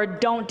another or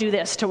don't do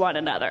this to one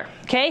another,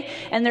 okay?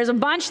 And there's a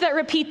bunch that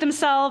repeat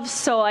themselves,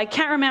 so I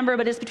can't remember,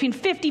 but it's between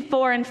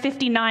 54 and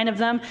 59 of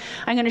them.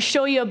 I'm going to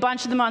show you a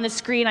bunch of them on the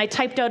screen. I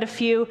typed out a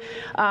few,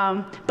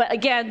 but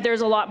again,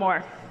 there's a lot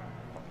more.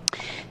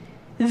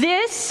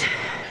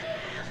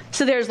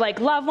 So there's like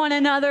love one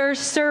another,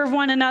 serve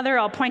one another.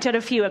 I'll point out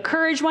a few.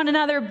 Encourage one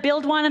another,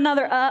 build one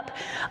another up,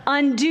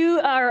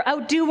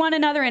 outdo one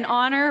another in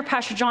honor.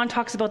 Pastor John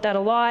talks about that a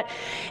lot.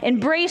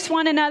 Embrace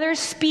one another,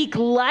 speak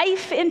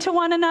life into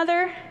one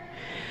another.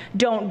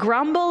 Don't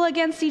grumble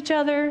against each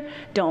other.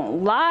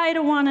 Don't lie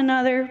to one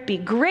another. Be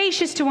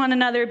gracious to one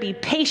another. Be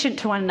patient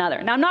to one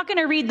another. Now, I'm not going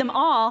to read them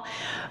all,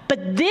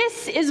 but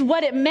this is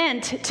what it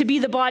meant to be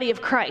the body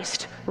of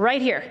Christ right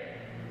here.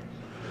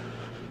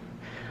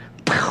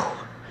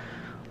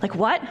 Like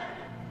what?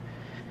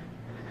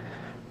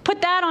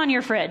 Put that on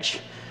your fridge.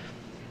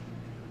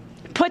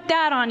 Put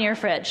that on your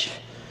fridge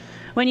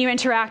when you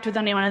interact with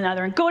one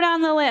another. And go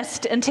down the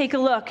list and take a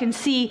look and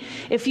see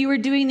if you were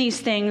doing these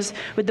things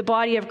with the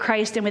body of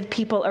Christ and with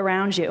people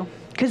around you.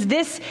 Because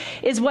this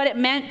is what it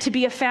meant to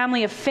be a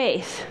family of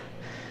faith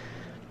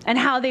and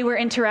how they were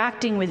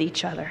interacting with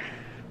each other.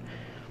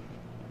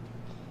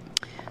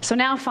 So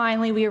now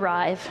finally we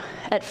arrive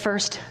at 1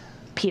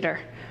 Peter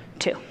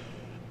 2.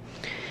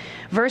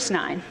 Verse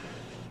 9.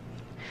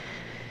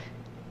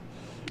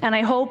 And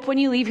I hope when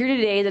you leave here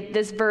today that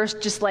this verse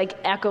just like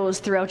echoes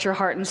throughout your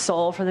heart and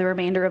soul for the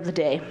remainder of the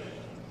day.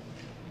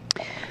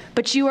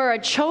 But you are a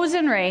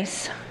chosen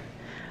race,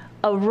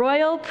 a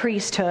royal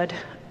priesthood,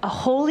 a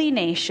holy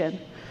nation,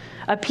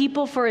 a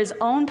people for his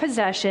own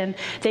possession,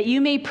 that you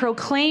may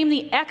proclaim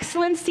the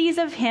excellencies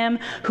of him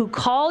who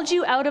called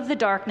you out of the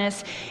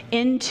darkness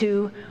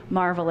into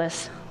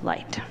marvelous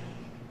light.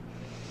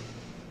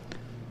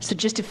 So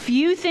just a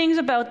few things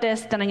about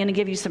this, then I'm going to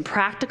give you some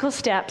practical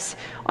steps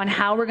on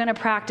how we're going to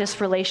practice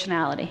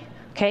relationality,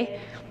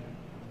 okay?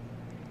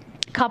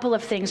 A couple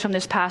of things from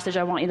this passage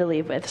I want you to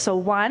leave with. So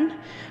one,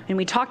 and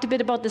we talked a bit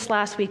about this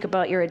last week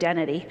about your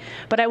identity,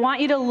 but I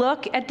want you to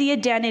look at the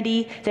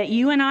identity that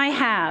you and I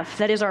have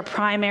that is our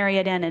primary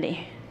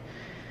identity.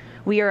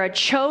 We are a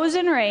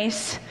chosen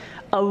race,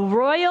 a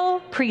royal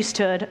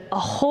priesthood, a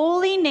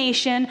holy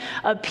nation,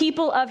 a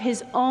people of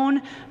his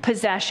own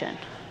possession.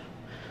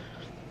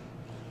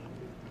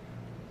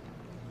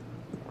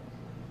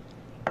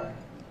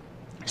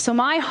 So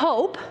my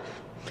hope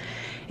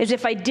is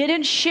if I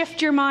didn't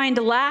shift your mind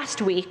last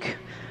week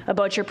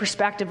about your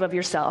perspective of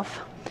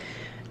yourself,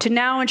 to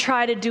now and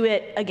try to do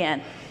it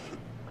again.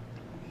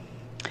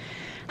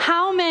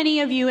 How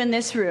many of you in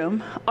this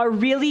room are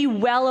really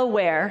well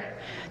aware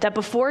that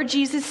before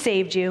Jesus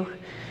saved you,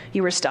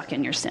 you were stuck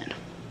in your sin?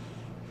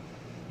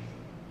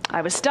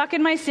 I was stuck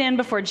in my sin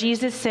before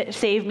Jesus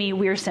saved me.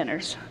 We're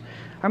sinners.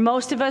 Are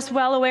most of us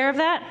well aware of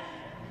that?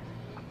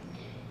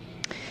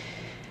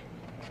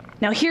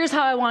 Now, here's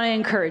how I want to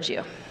encourage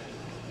you.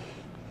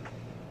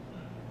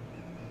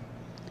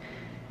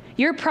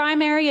 Your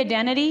primary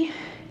identity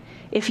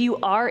if you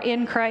are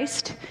in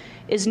Christ,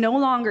 is no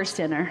longer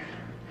sinner,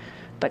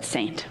 but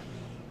saint.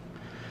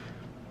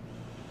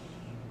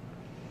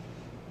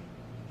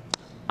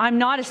 I'm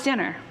not a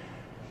sinner.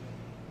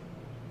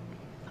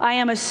 I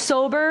am a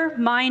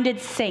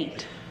sober-minded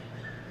saint.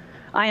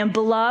 I am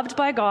beloved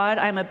by God.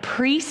 I'm a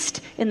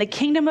priest in the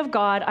kingdom of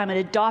God. I'm an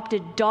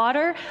adopted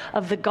daughter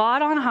of the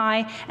God on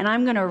high, and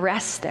I'm going to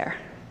rest there.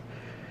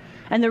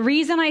 And the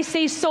reason I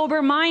say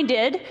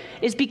sober-minded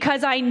is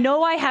because I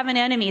know I have an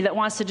enemy that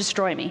wants to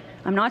destroy me.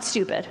 I'm not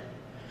stupid.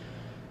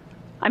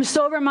 I'm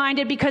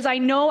sober-minded because I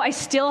know I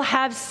still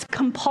have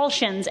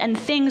compulsions and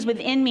things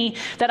within me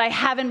that I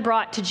haven't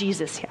brought to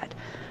Jesus yet.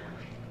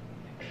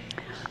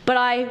 But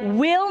I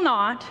will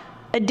not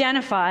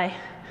identify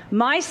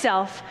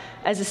myself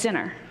as a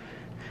sinner,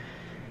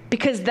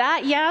 because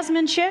that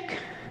Yasmin chick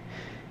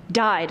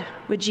died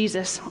with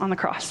Jesus on the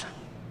cross.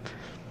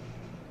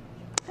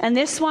 And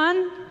this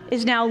one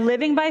is now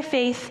living by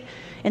faith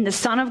in the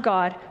Son of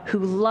God who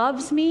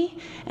loves me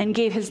and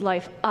gave his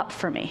life up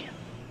for me.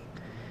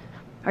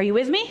 Are you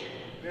with me?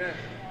 Yeah.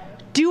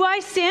 Do I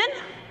sin?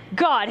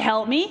 God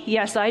help me.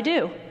 Yes, I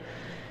do.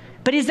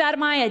 But is that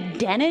my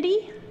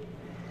identity?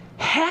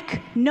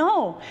 Heck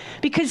no.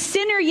 Because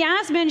sinner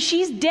Yasmin,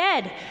 she's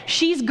dead.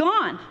 She's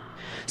gone.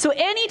 So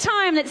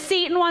anytime that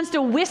Satan wants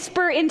to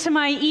whisper into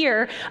my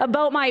ear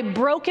about my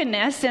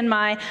brokenness and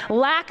my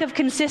lack of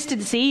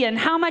consistency and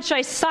how much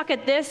I suck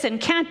at this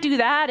and can't do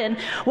that and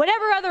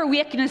whatever other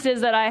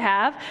weaknesses that I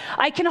have,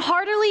 I can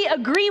heartily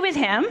agree with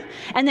him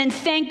and then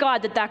thank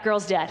God that that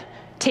girl's dead.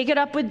 Take it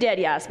up with dead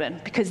Yasmin,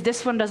 because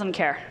this one doesn't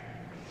care.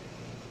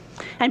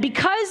 And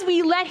because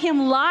we let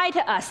him lie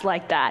to us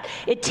like that,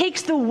 it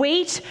takes the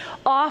weight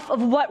off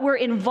of what we're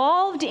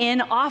involved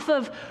in, off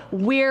of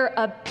we're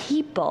a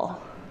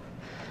people,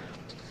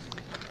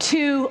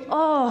 to,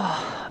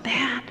 oh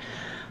man,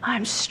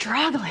 I'm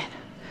struggling.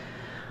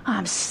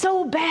 I'm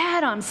so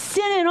bad. I'm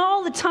sinning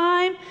all the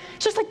time.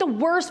 It's just like the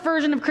worst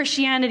version of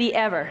Christianity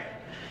ever.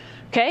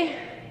 Okay?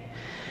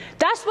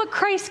 That's what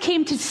Christ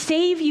came to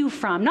save you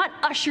from, not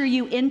usher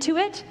you into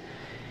it.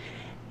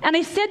 And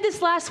I said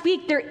this last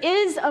week, there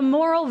is a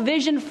moral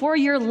vision for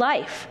your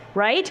life,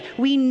 right?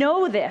 We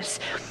know this.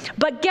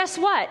 But guess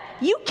what?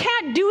 You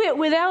can't do it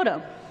without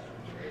him.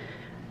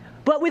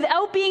 But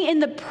without being in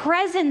the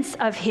presence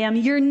of him,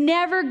 you're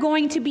never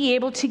going to be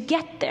able to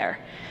get there.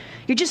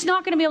 You're just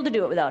not going to be able to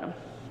do it without him.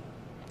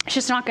 It's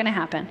just not going to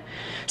happen.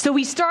 So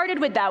we started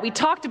with that. We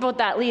talked about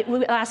that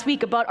last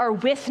week, about our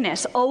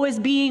withness, always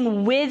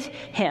being with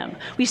him.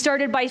 We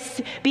started by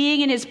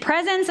being in his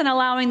presence and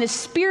allowing the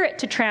Spirit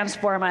to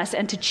transform us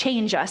and to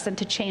change us and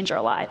to change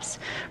our lives,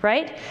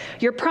 right?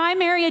 Your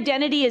primary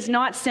identity is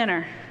not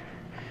sinner.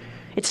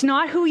 It's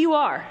not who you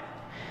are.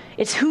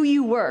 It's who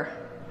you were.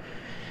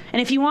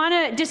 And if you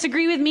want to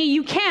disagree with me,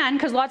 you can,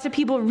 because lots of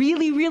people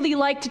really, really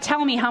like to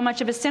tell me how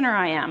much of a sinner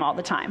I am all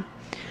the time.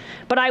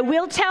 But I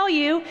will tell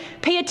you,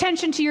 pay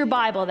attention to your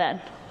Bible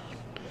then.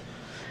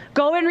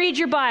 Go and read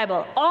your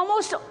Bible.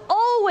 Almost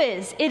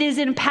always it is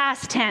in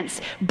past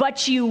tense.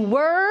 But you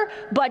were,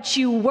 but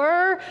you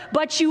were,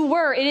 but you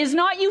were. It is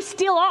not you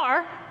still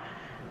are.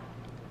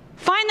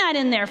 Find that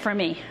in there for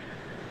me.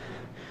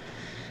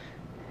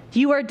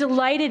 You are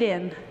delighted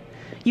in.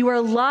 You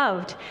are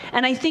loved.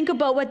 And I think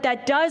about what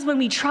that does when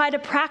we try to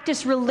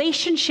practice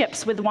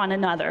relationships with one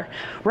another,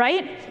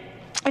 right?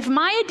 If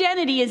my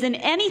identity is in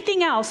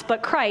anything else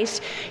but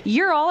Christ,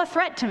 you're all a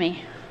threat to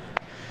me.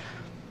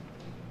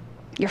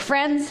 Your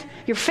friends,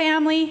 your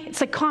family,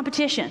 it's like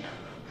competition.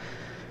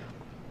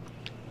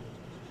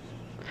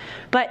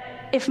 But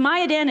if my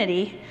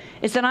identity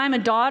is that I'm a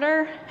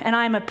daughter and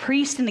I'm a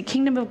priest in the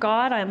kingdom of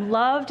God, I'm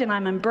loved and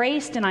I'm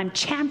embraced and I'm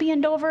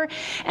championed over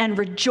and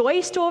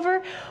rejoiced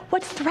over,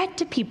 what threat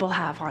do people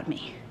have on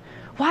me?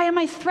 Why am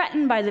I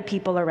threatened by the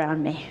people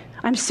around me?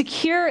 I'm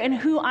secure in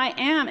who I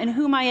am and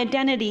who my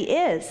identity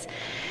is.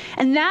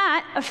 And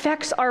that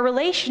affects our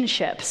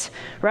relationships,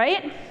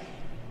 right?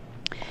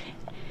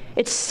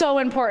 It's so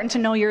important to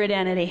know your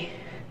identity.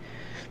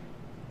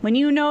 When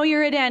you know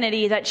your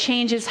identity, that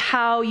changes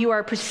how you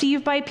are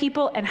perceived by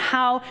people and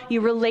how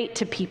you relate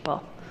to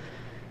people.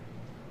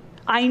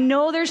 I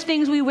know there's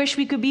things we wish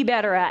we could be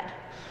better at.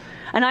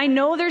 And I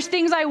know there's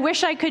things I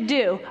wish I could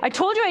do. I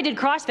told you I did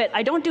CrossFit.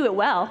 I don't do it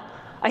well.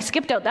 I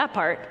skipped out that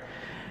part.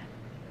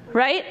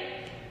 Right?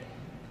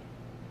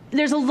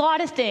 There's a lot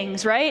of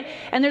things, right?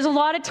 And there's a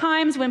lot of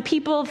times when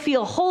people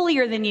feel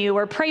holier than you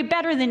or pray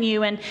better than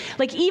you. And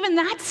like even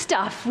that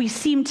stuff, we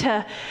seem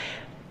to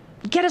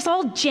get us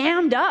all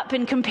jammed up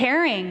in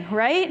comparing,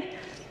 right?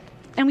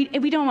 And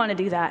we don't want to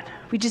do that.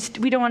 We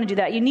don't want to do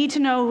that. You need to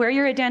know where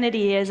your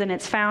identity is, and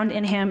it's found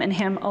in him and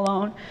him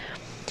alone.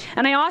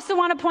 And I also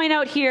want to point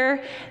out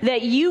here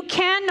that you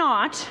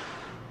cannot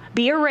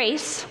be a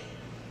race,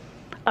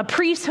 a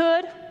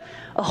priesthood,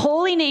 a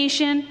holy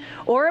nation,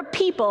 or a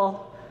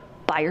people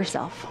by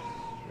yourself.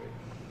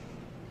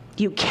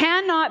 You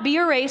cannot be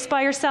a race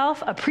by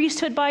yourself, a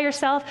priesthood by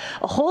yourself,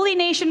 a holy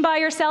nation by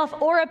yourself,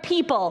 or a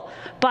people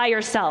by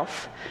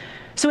yourself.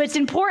 So it's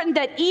important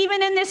that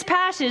even in this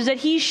passage that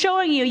he's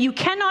showing you, you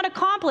cannot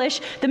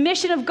accomplish the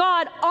mission of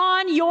God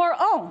on your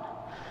own.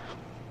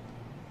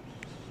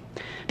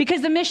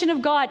 Because the mission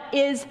of God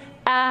is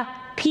a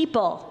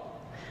people,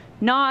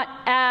 not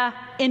a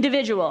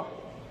individual.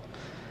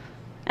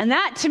 And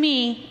that, to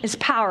me, is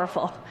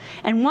powerful.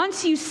 And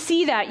once you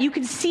see that, you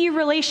can see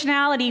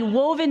relationality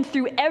woven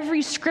through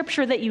every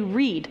scripture that you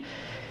read.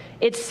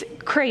 It's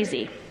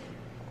crazy.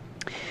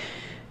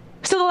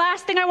 So the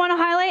last thing I want to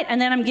highlight, and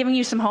then I'm giving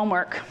you some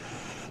homework,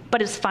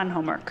 but it's fun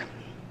homework.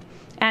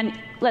 And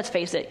let's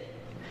face it,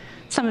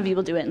 some of you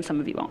will do it and some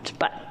of you won't.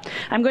 But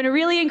I'm going to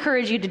really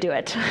encourage you to do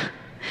it.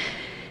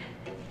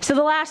 So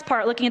the last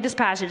part, looking at this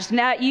passage,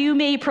 that you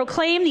may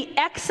proclaim the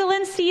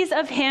excellencies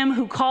of him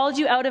who called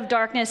you out of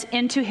darkness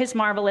into his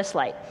marvelous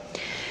light.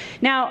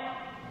 Now,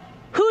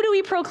 who do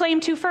we proclaim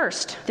to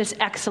first, this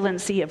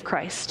excellency of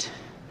Christ?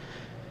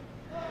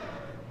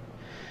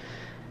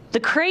 The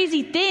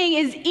crazy thing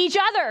is each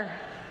other.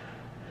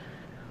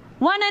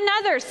 One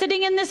another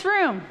sitting in this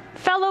room,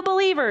 fellow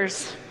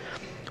believers.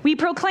 We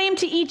proclaim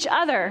to each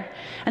other.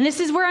 And this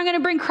is where I'm going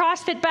to bring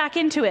CrossFit back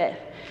into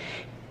it.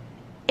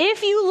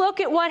 If you look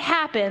at what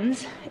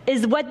happens,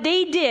 is what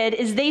they did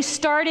is they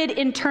started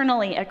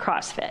internally at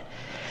CrossFit.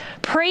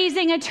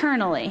 Praising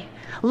eternally,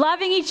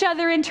 loving each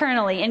other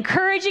internally,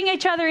 encouraging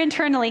each other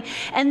internally,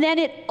 and then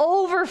it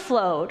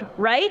overflowed,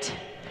 right?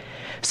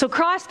 So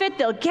CrossFit,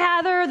 they'll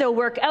gather, they'll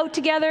work out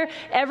together.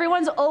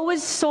 Everyone's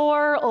always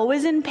sore,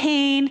 always in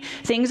pain.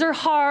 Things are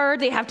hard.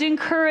 They have to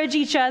encourage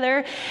each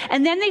other.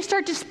 And then they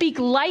start to speak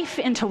life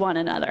into one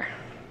another.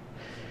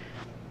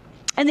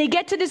 And they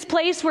get to this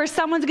place where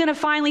someone's going to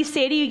finally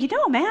say to you, you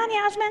know, man,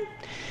 Yasmin,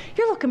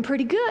 you're looking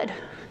pretty good.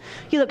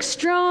 You look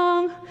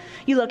strong.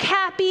 You look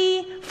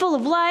happy, full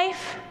of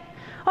life.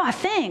 Oh,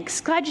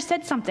 thanks. Glad you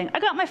said something. I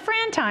got my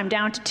Fran time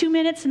down to 2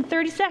 minutes and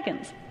 30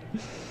 seconds.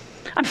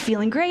 I'm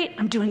feeling great.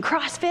 I'm doing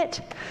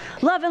CrossFit.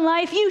 Loving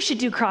life. You should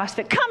do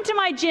CrossFit. Come to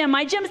my gym.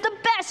 My gym's the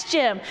best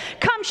gym.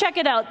 Come check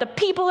it out. The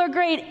people are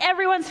great.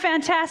 Everyone's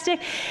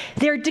fantastic.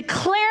 They're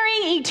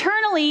declaring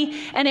eternally,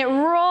 and it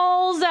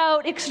rolls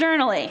out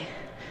externally.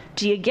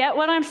 Do you get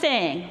what I'm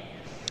saying?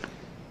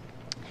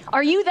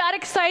 Are you that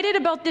excited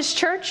about this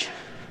church?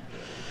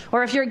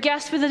 Or if you're a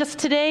guest with us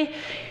today,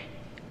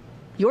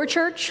 your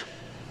church?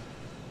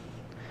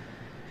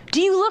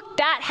 Do you look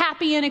that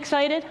happy and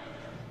excited?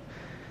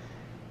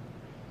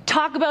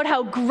 Talk about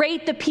how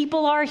great the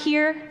people are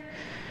here,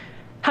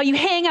 how you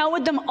hang out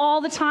with them all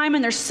the time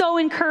and they're so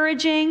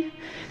encouraging.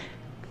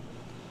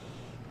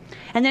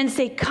 And then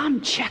say,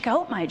 come check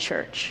out my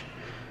church.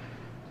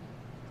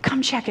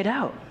 Come check it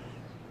out.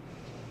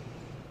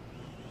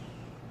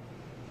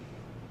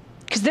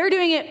 Because they're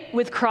doing it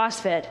with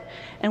CrossFit,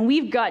 and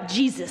we've got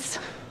Jesus.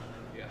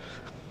 Yeah.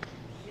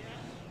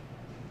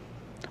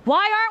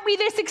 Why aren't we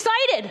this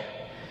excited?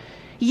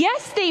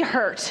 Yes, they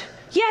hurt.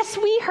 Yes,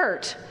 we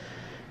hurt.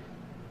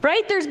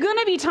 Right? There's going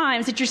to be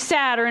times that you're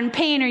sad or in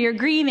pain or you're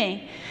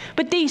grieving.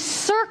 But they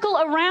circle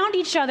around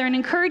each other and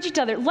encourage each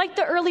other like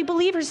the early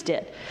believers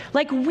did.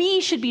 Like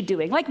we should be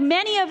doing. Like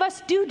many of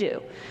us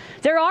do.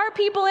 There are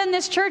people in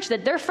this church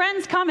that their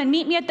friends come and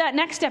meet me at that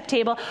Next Step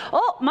table.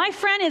 Oh, my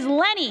friend is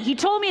Lenny. He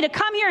told me to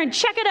come here and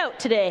check it out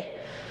today.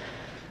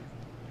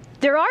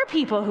 There are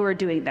people who are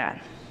doing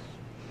that.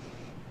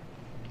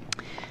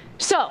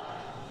 So,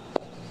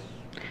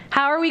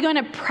 how are we going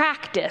to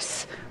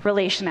practice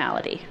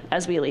relationality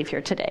as we leave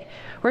here today?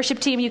 Worship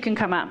team, you can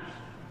come up.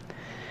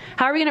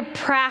 How are we going to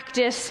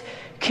practice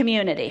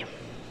community?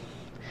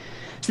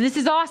 So this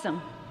is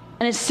awesome,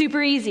 and it's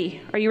super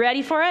easy. Are you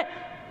ready for it?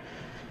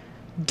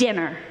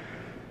 Dinner.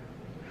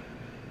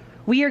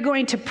 We are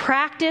going to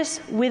practice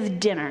with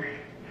dinner.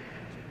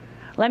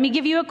 Let me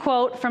give you a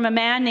quote from a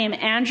man named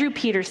Andrew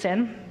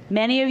Peterson.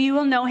 Many of you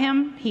will know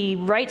him. He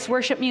writes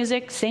worship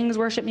music, sings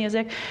worship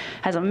music,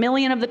 has 1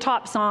 million of the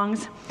top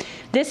songs.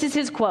 This is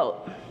his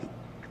quote.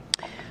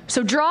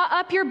 So draw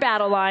up your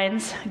battle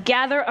lines,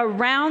 gather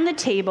around the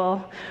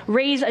table,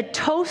 raise a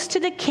toast to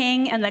the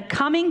king and the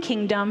coming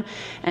kingdom,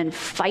 and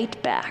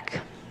fight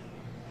back.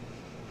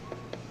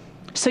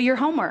 So your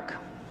homework.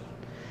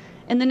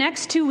 In the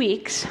next 2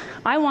 weeks,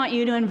 I want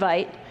you to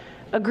invite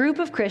a group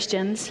of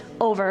Christians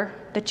over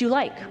that you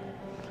like.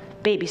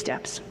 Baby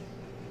steps.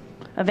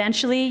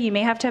 Eventually, you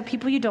may have to have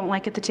people you don't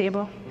like at the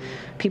table,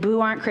 people who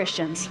aren't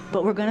Christians,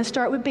 but we're going to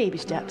start with baby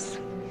steps.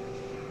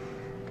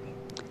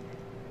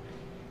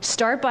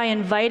 Start by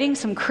inviting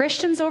some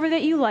Christians over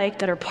that you like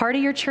that are part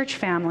of your church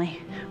family,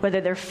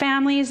 whether they're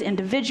families,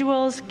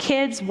 individuals,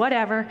 kids,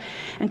 whatever,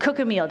 and cook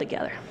a meal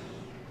together.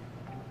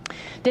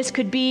 This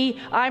could be,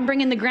 I'm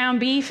bringing the ground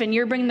beef and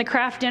you're bringing the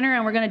craft dinner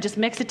and we're going to just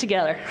mix it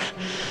together.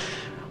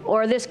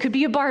 Or this could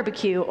be a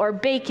barbecue or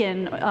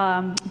bacon,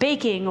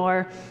 baking,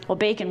 or, well,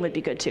 bacon would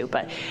be good too,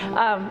 but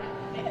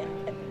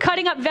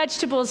cutting up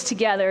vegetables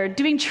together,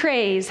 doing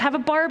trays, have a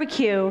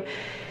barbecue.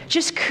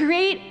 Just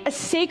create a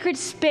sacred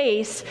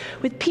space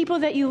with people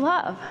that you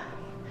love.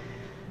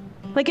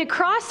 Like at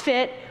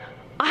CrossFit,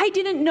 I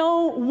didn't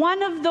know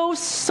one of those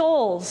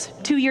souls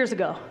 2 years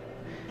ago.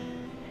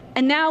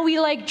 And now we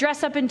like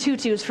dress up in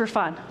tutus for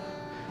fun. Do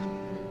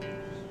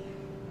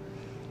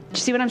you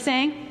see what I'm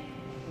saying?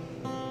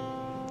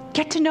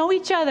 Get to know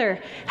each other.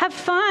 Have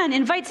fun.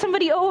 Invite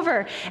somebody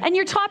over. And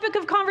your topic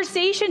of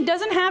conversation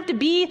doesn't have to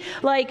be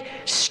like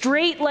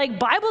straight like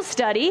Bible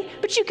study,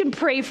 but you can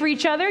pray for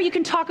each other. You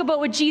can talk about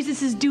what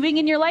Jesus is doing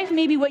in your life,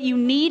 maybe what you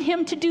need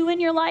him to do in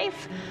your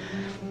life.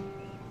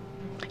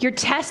 Your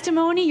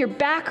testimony, your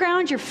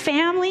background, your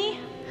family.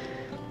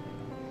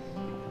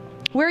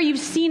 Where you've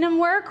seen him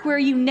work, where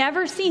you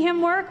never see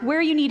him work,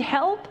 where you need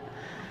help.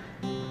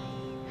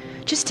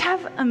 Just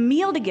have a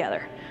meal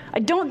together. I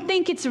don't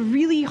think it's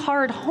really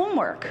hard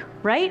homework,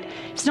 right?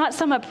 It's not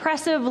some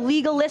oppressive,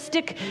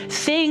 legalistic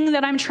thing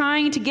that I'm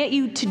trying to get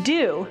you to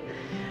do.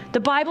 The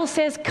Bible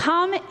says,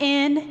 come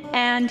in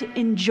and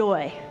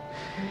enjoy.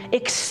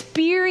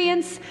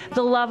 Experience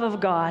the love of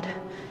God,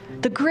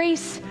 the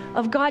grace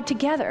of God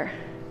together.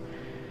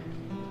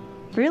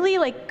 Really,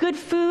 like good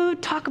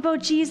food, talk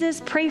about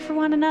Jesus, pray for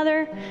one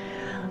another.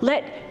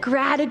 Let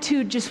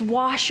gratitude just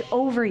wash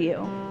over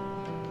you.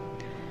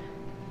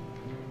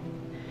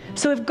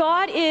 So if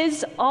God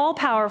is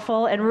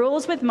all-powerful and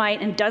rules with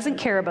might and doesn't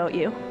care about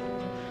you,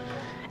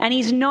 and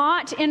he's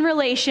not in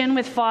relation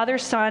with Father,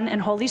 Son,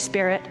 and Holy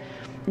Spirit,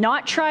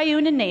 not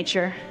triune in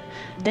nature,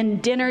 then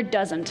dinner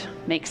doesn't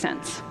make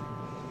sense.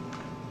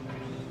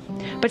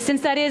 But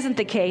since that isn't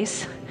the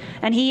case,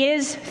 and he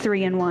is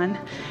 3 in 1,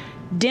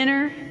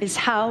 dinner is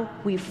how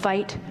we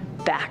fight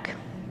back.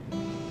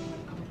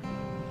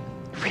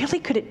 Really?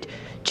 Could it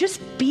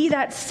just be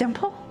that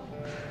simple?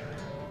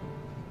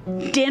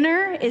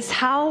 Dinner is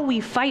how we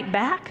fight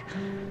back?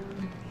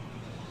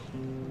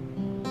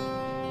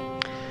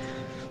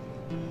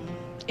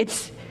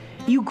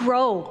 You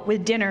grow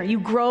with dinner. You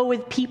grow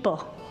with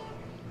people.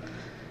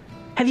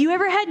 Have you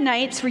ever had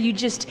nights where you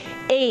just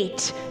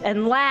ate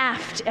and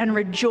laughed and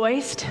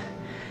rejoiced?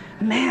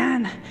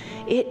 Man,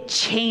 it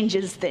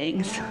changes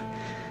things.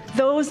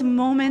 Those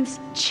moments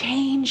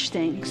change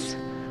things.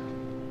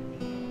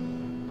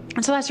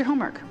 And so that's your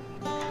homework.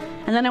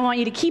 And then I want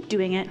you to keep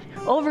doing it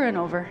over and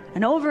over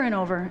and over and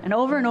over and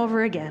over and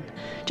over again.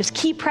 Just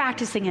keep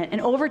practicing it. And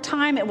over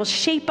time, it will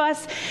shape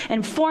us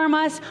and form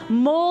us,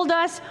 mold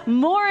us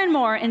more and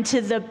more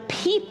into the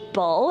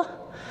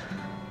people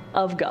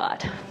of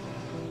God.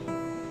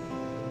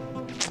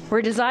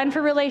 We're designed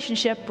for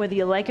relationship, whether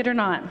you like it or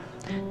not.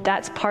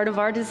 That's part of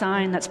our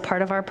design. That's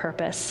part of our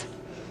purpose.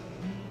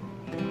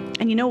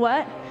 And you know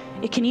what?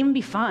 It can even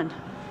be fun.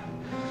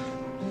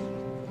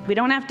 We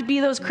don't have to be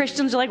those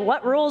Christians who are like,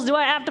 what rules do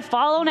I have to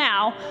follow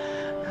now?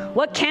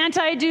 What can't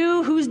I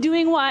do? Who's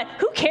doing what?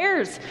 Who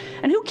cares?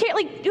 And who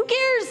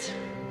cares?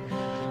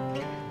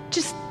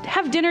 Just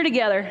have dinner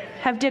together.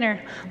 Have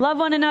dinner. Love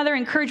one another.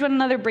 Encourage one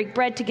another. Break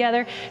bread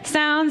together. It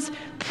sounds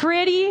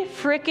pretty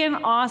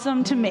freaking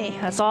awesome to me.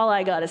 That's all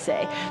I got to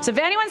say. So if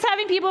anyone's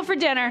having people for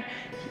dinner,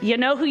 you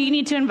know who you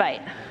need to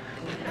invite.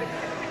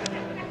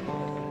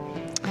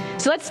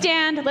 So let's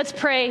stand, let's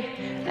pray,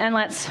 and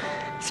let's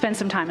spend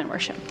some time in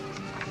worship.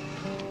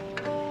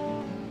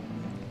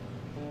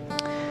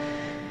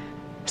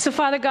 So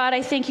Father God,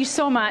 I thank you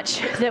so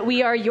much that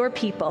we are your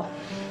people.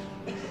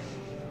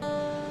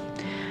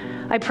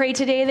 I pray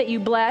today that you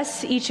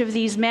bless each of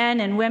these men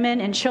and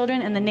women and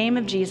children in the name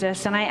of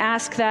Jesus, and I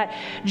ask that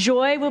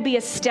joy will be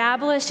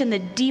established in the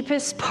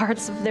deepest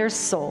parts of their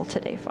soul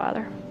today,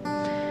 Father.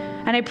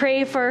 And I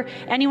pray for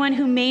anyone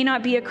who may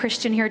not be a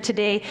Christian here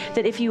today,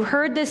 that if you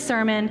heard this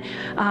sermon,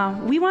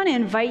 we want to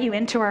invite you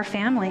into our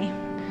family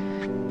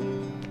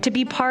to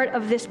be part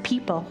of this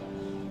people.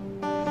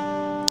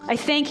 I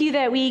thank you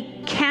that we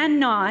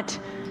cannot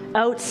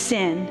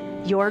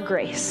out-sin your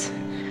grace.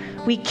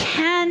 We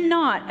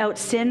cannot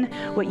out-sin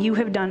what you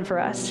have done for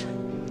us.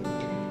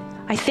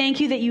 I thank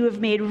you that you have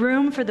made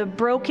room for the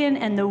broken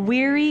and the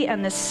weary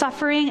and the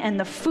suffering and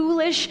the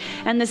foolish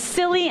and the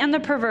silly and the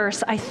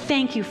perverse. I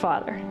thank you,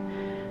 Father.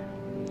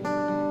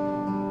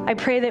 I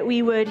pray that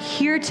we would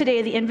hear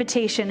today the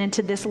invitation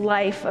into this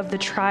life of the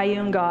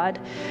triune God.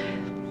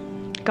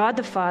 God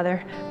the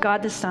Father,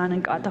 God the Son,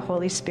 and God the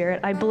Holy Spirit.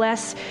 I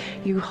bless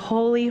your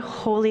holy,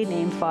 holy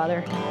name,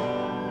 Father.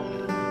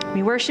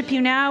 We worship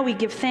you now. We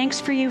give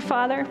thanks for you,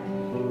 Father.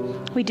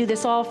 We do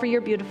this all for your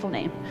beautiful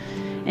name.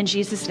 In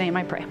Jesus' name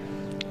I pray.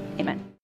 Amen.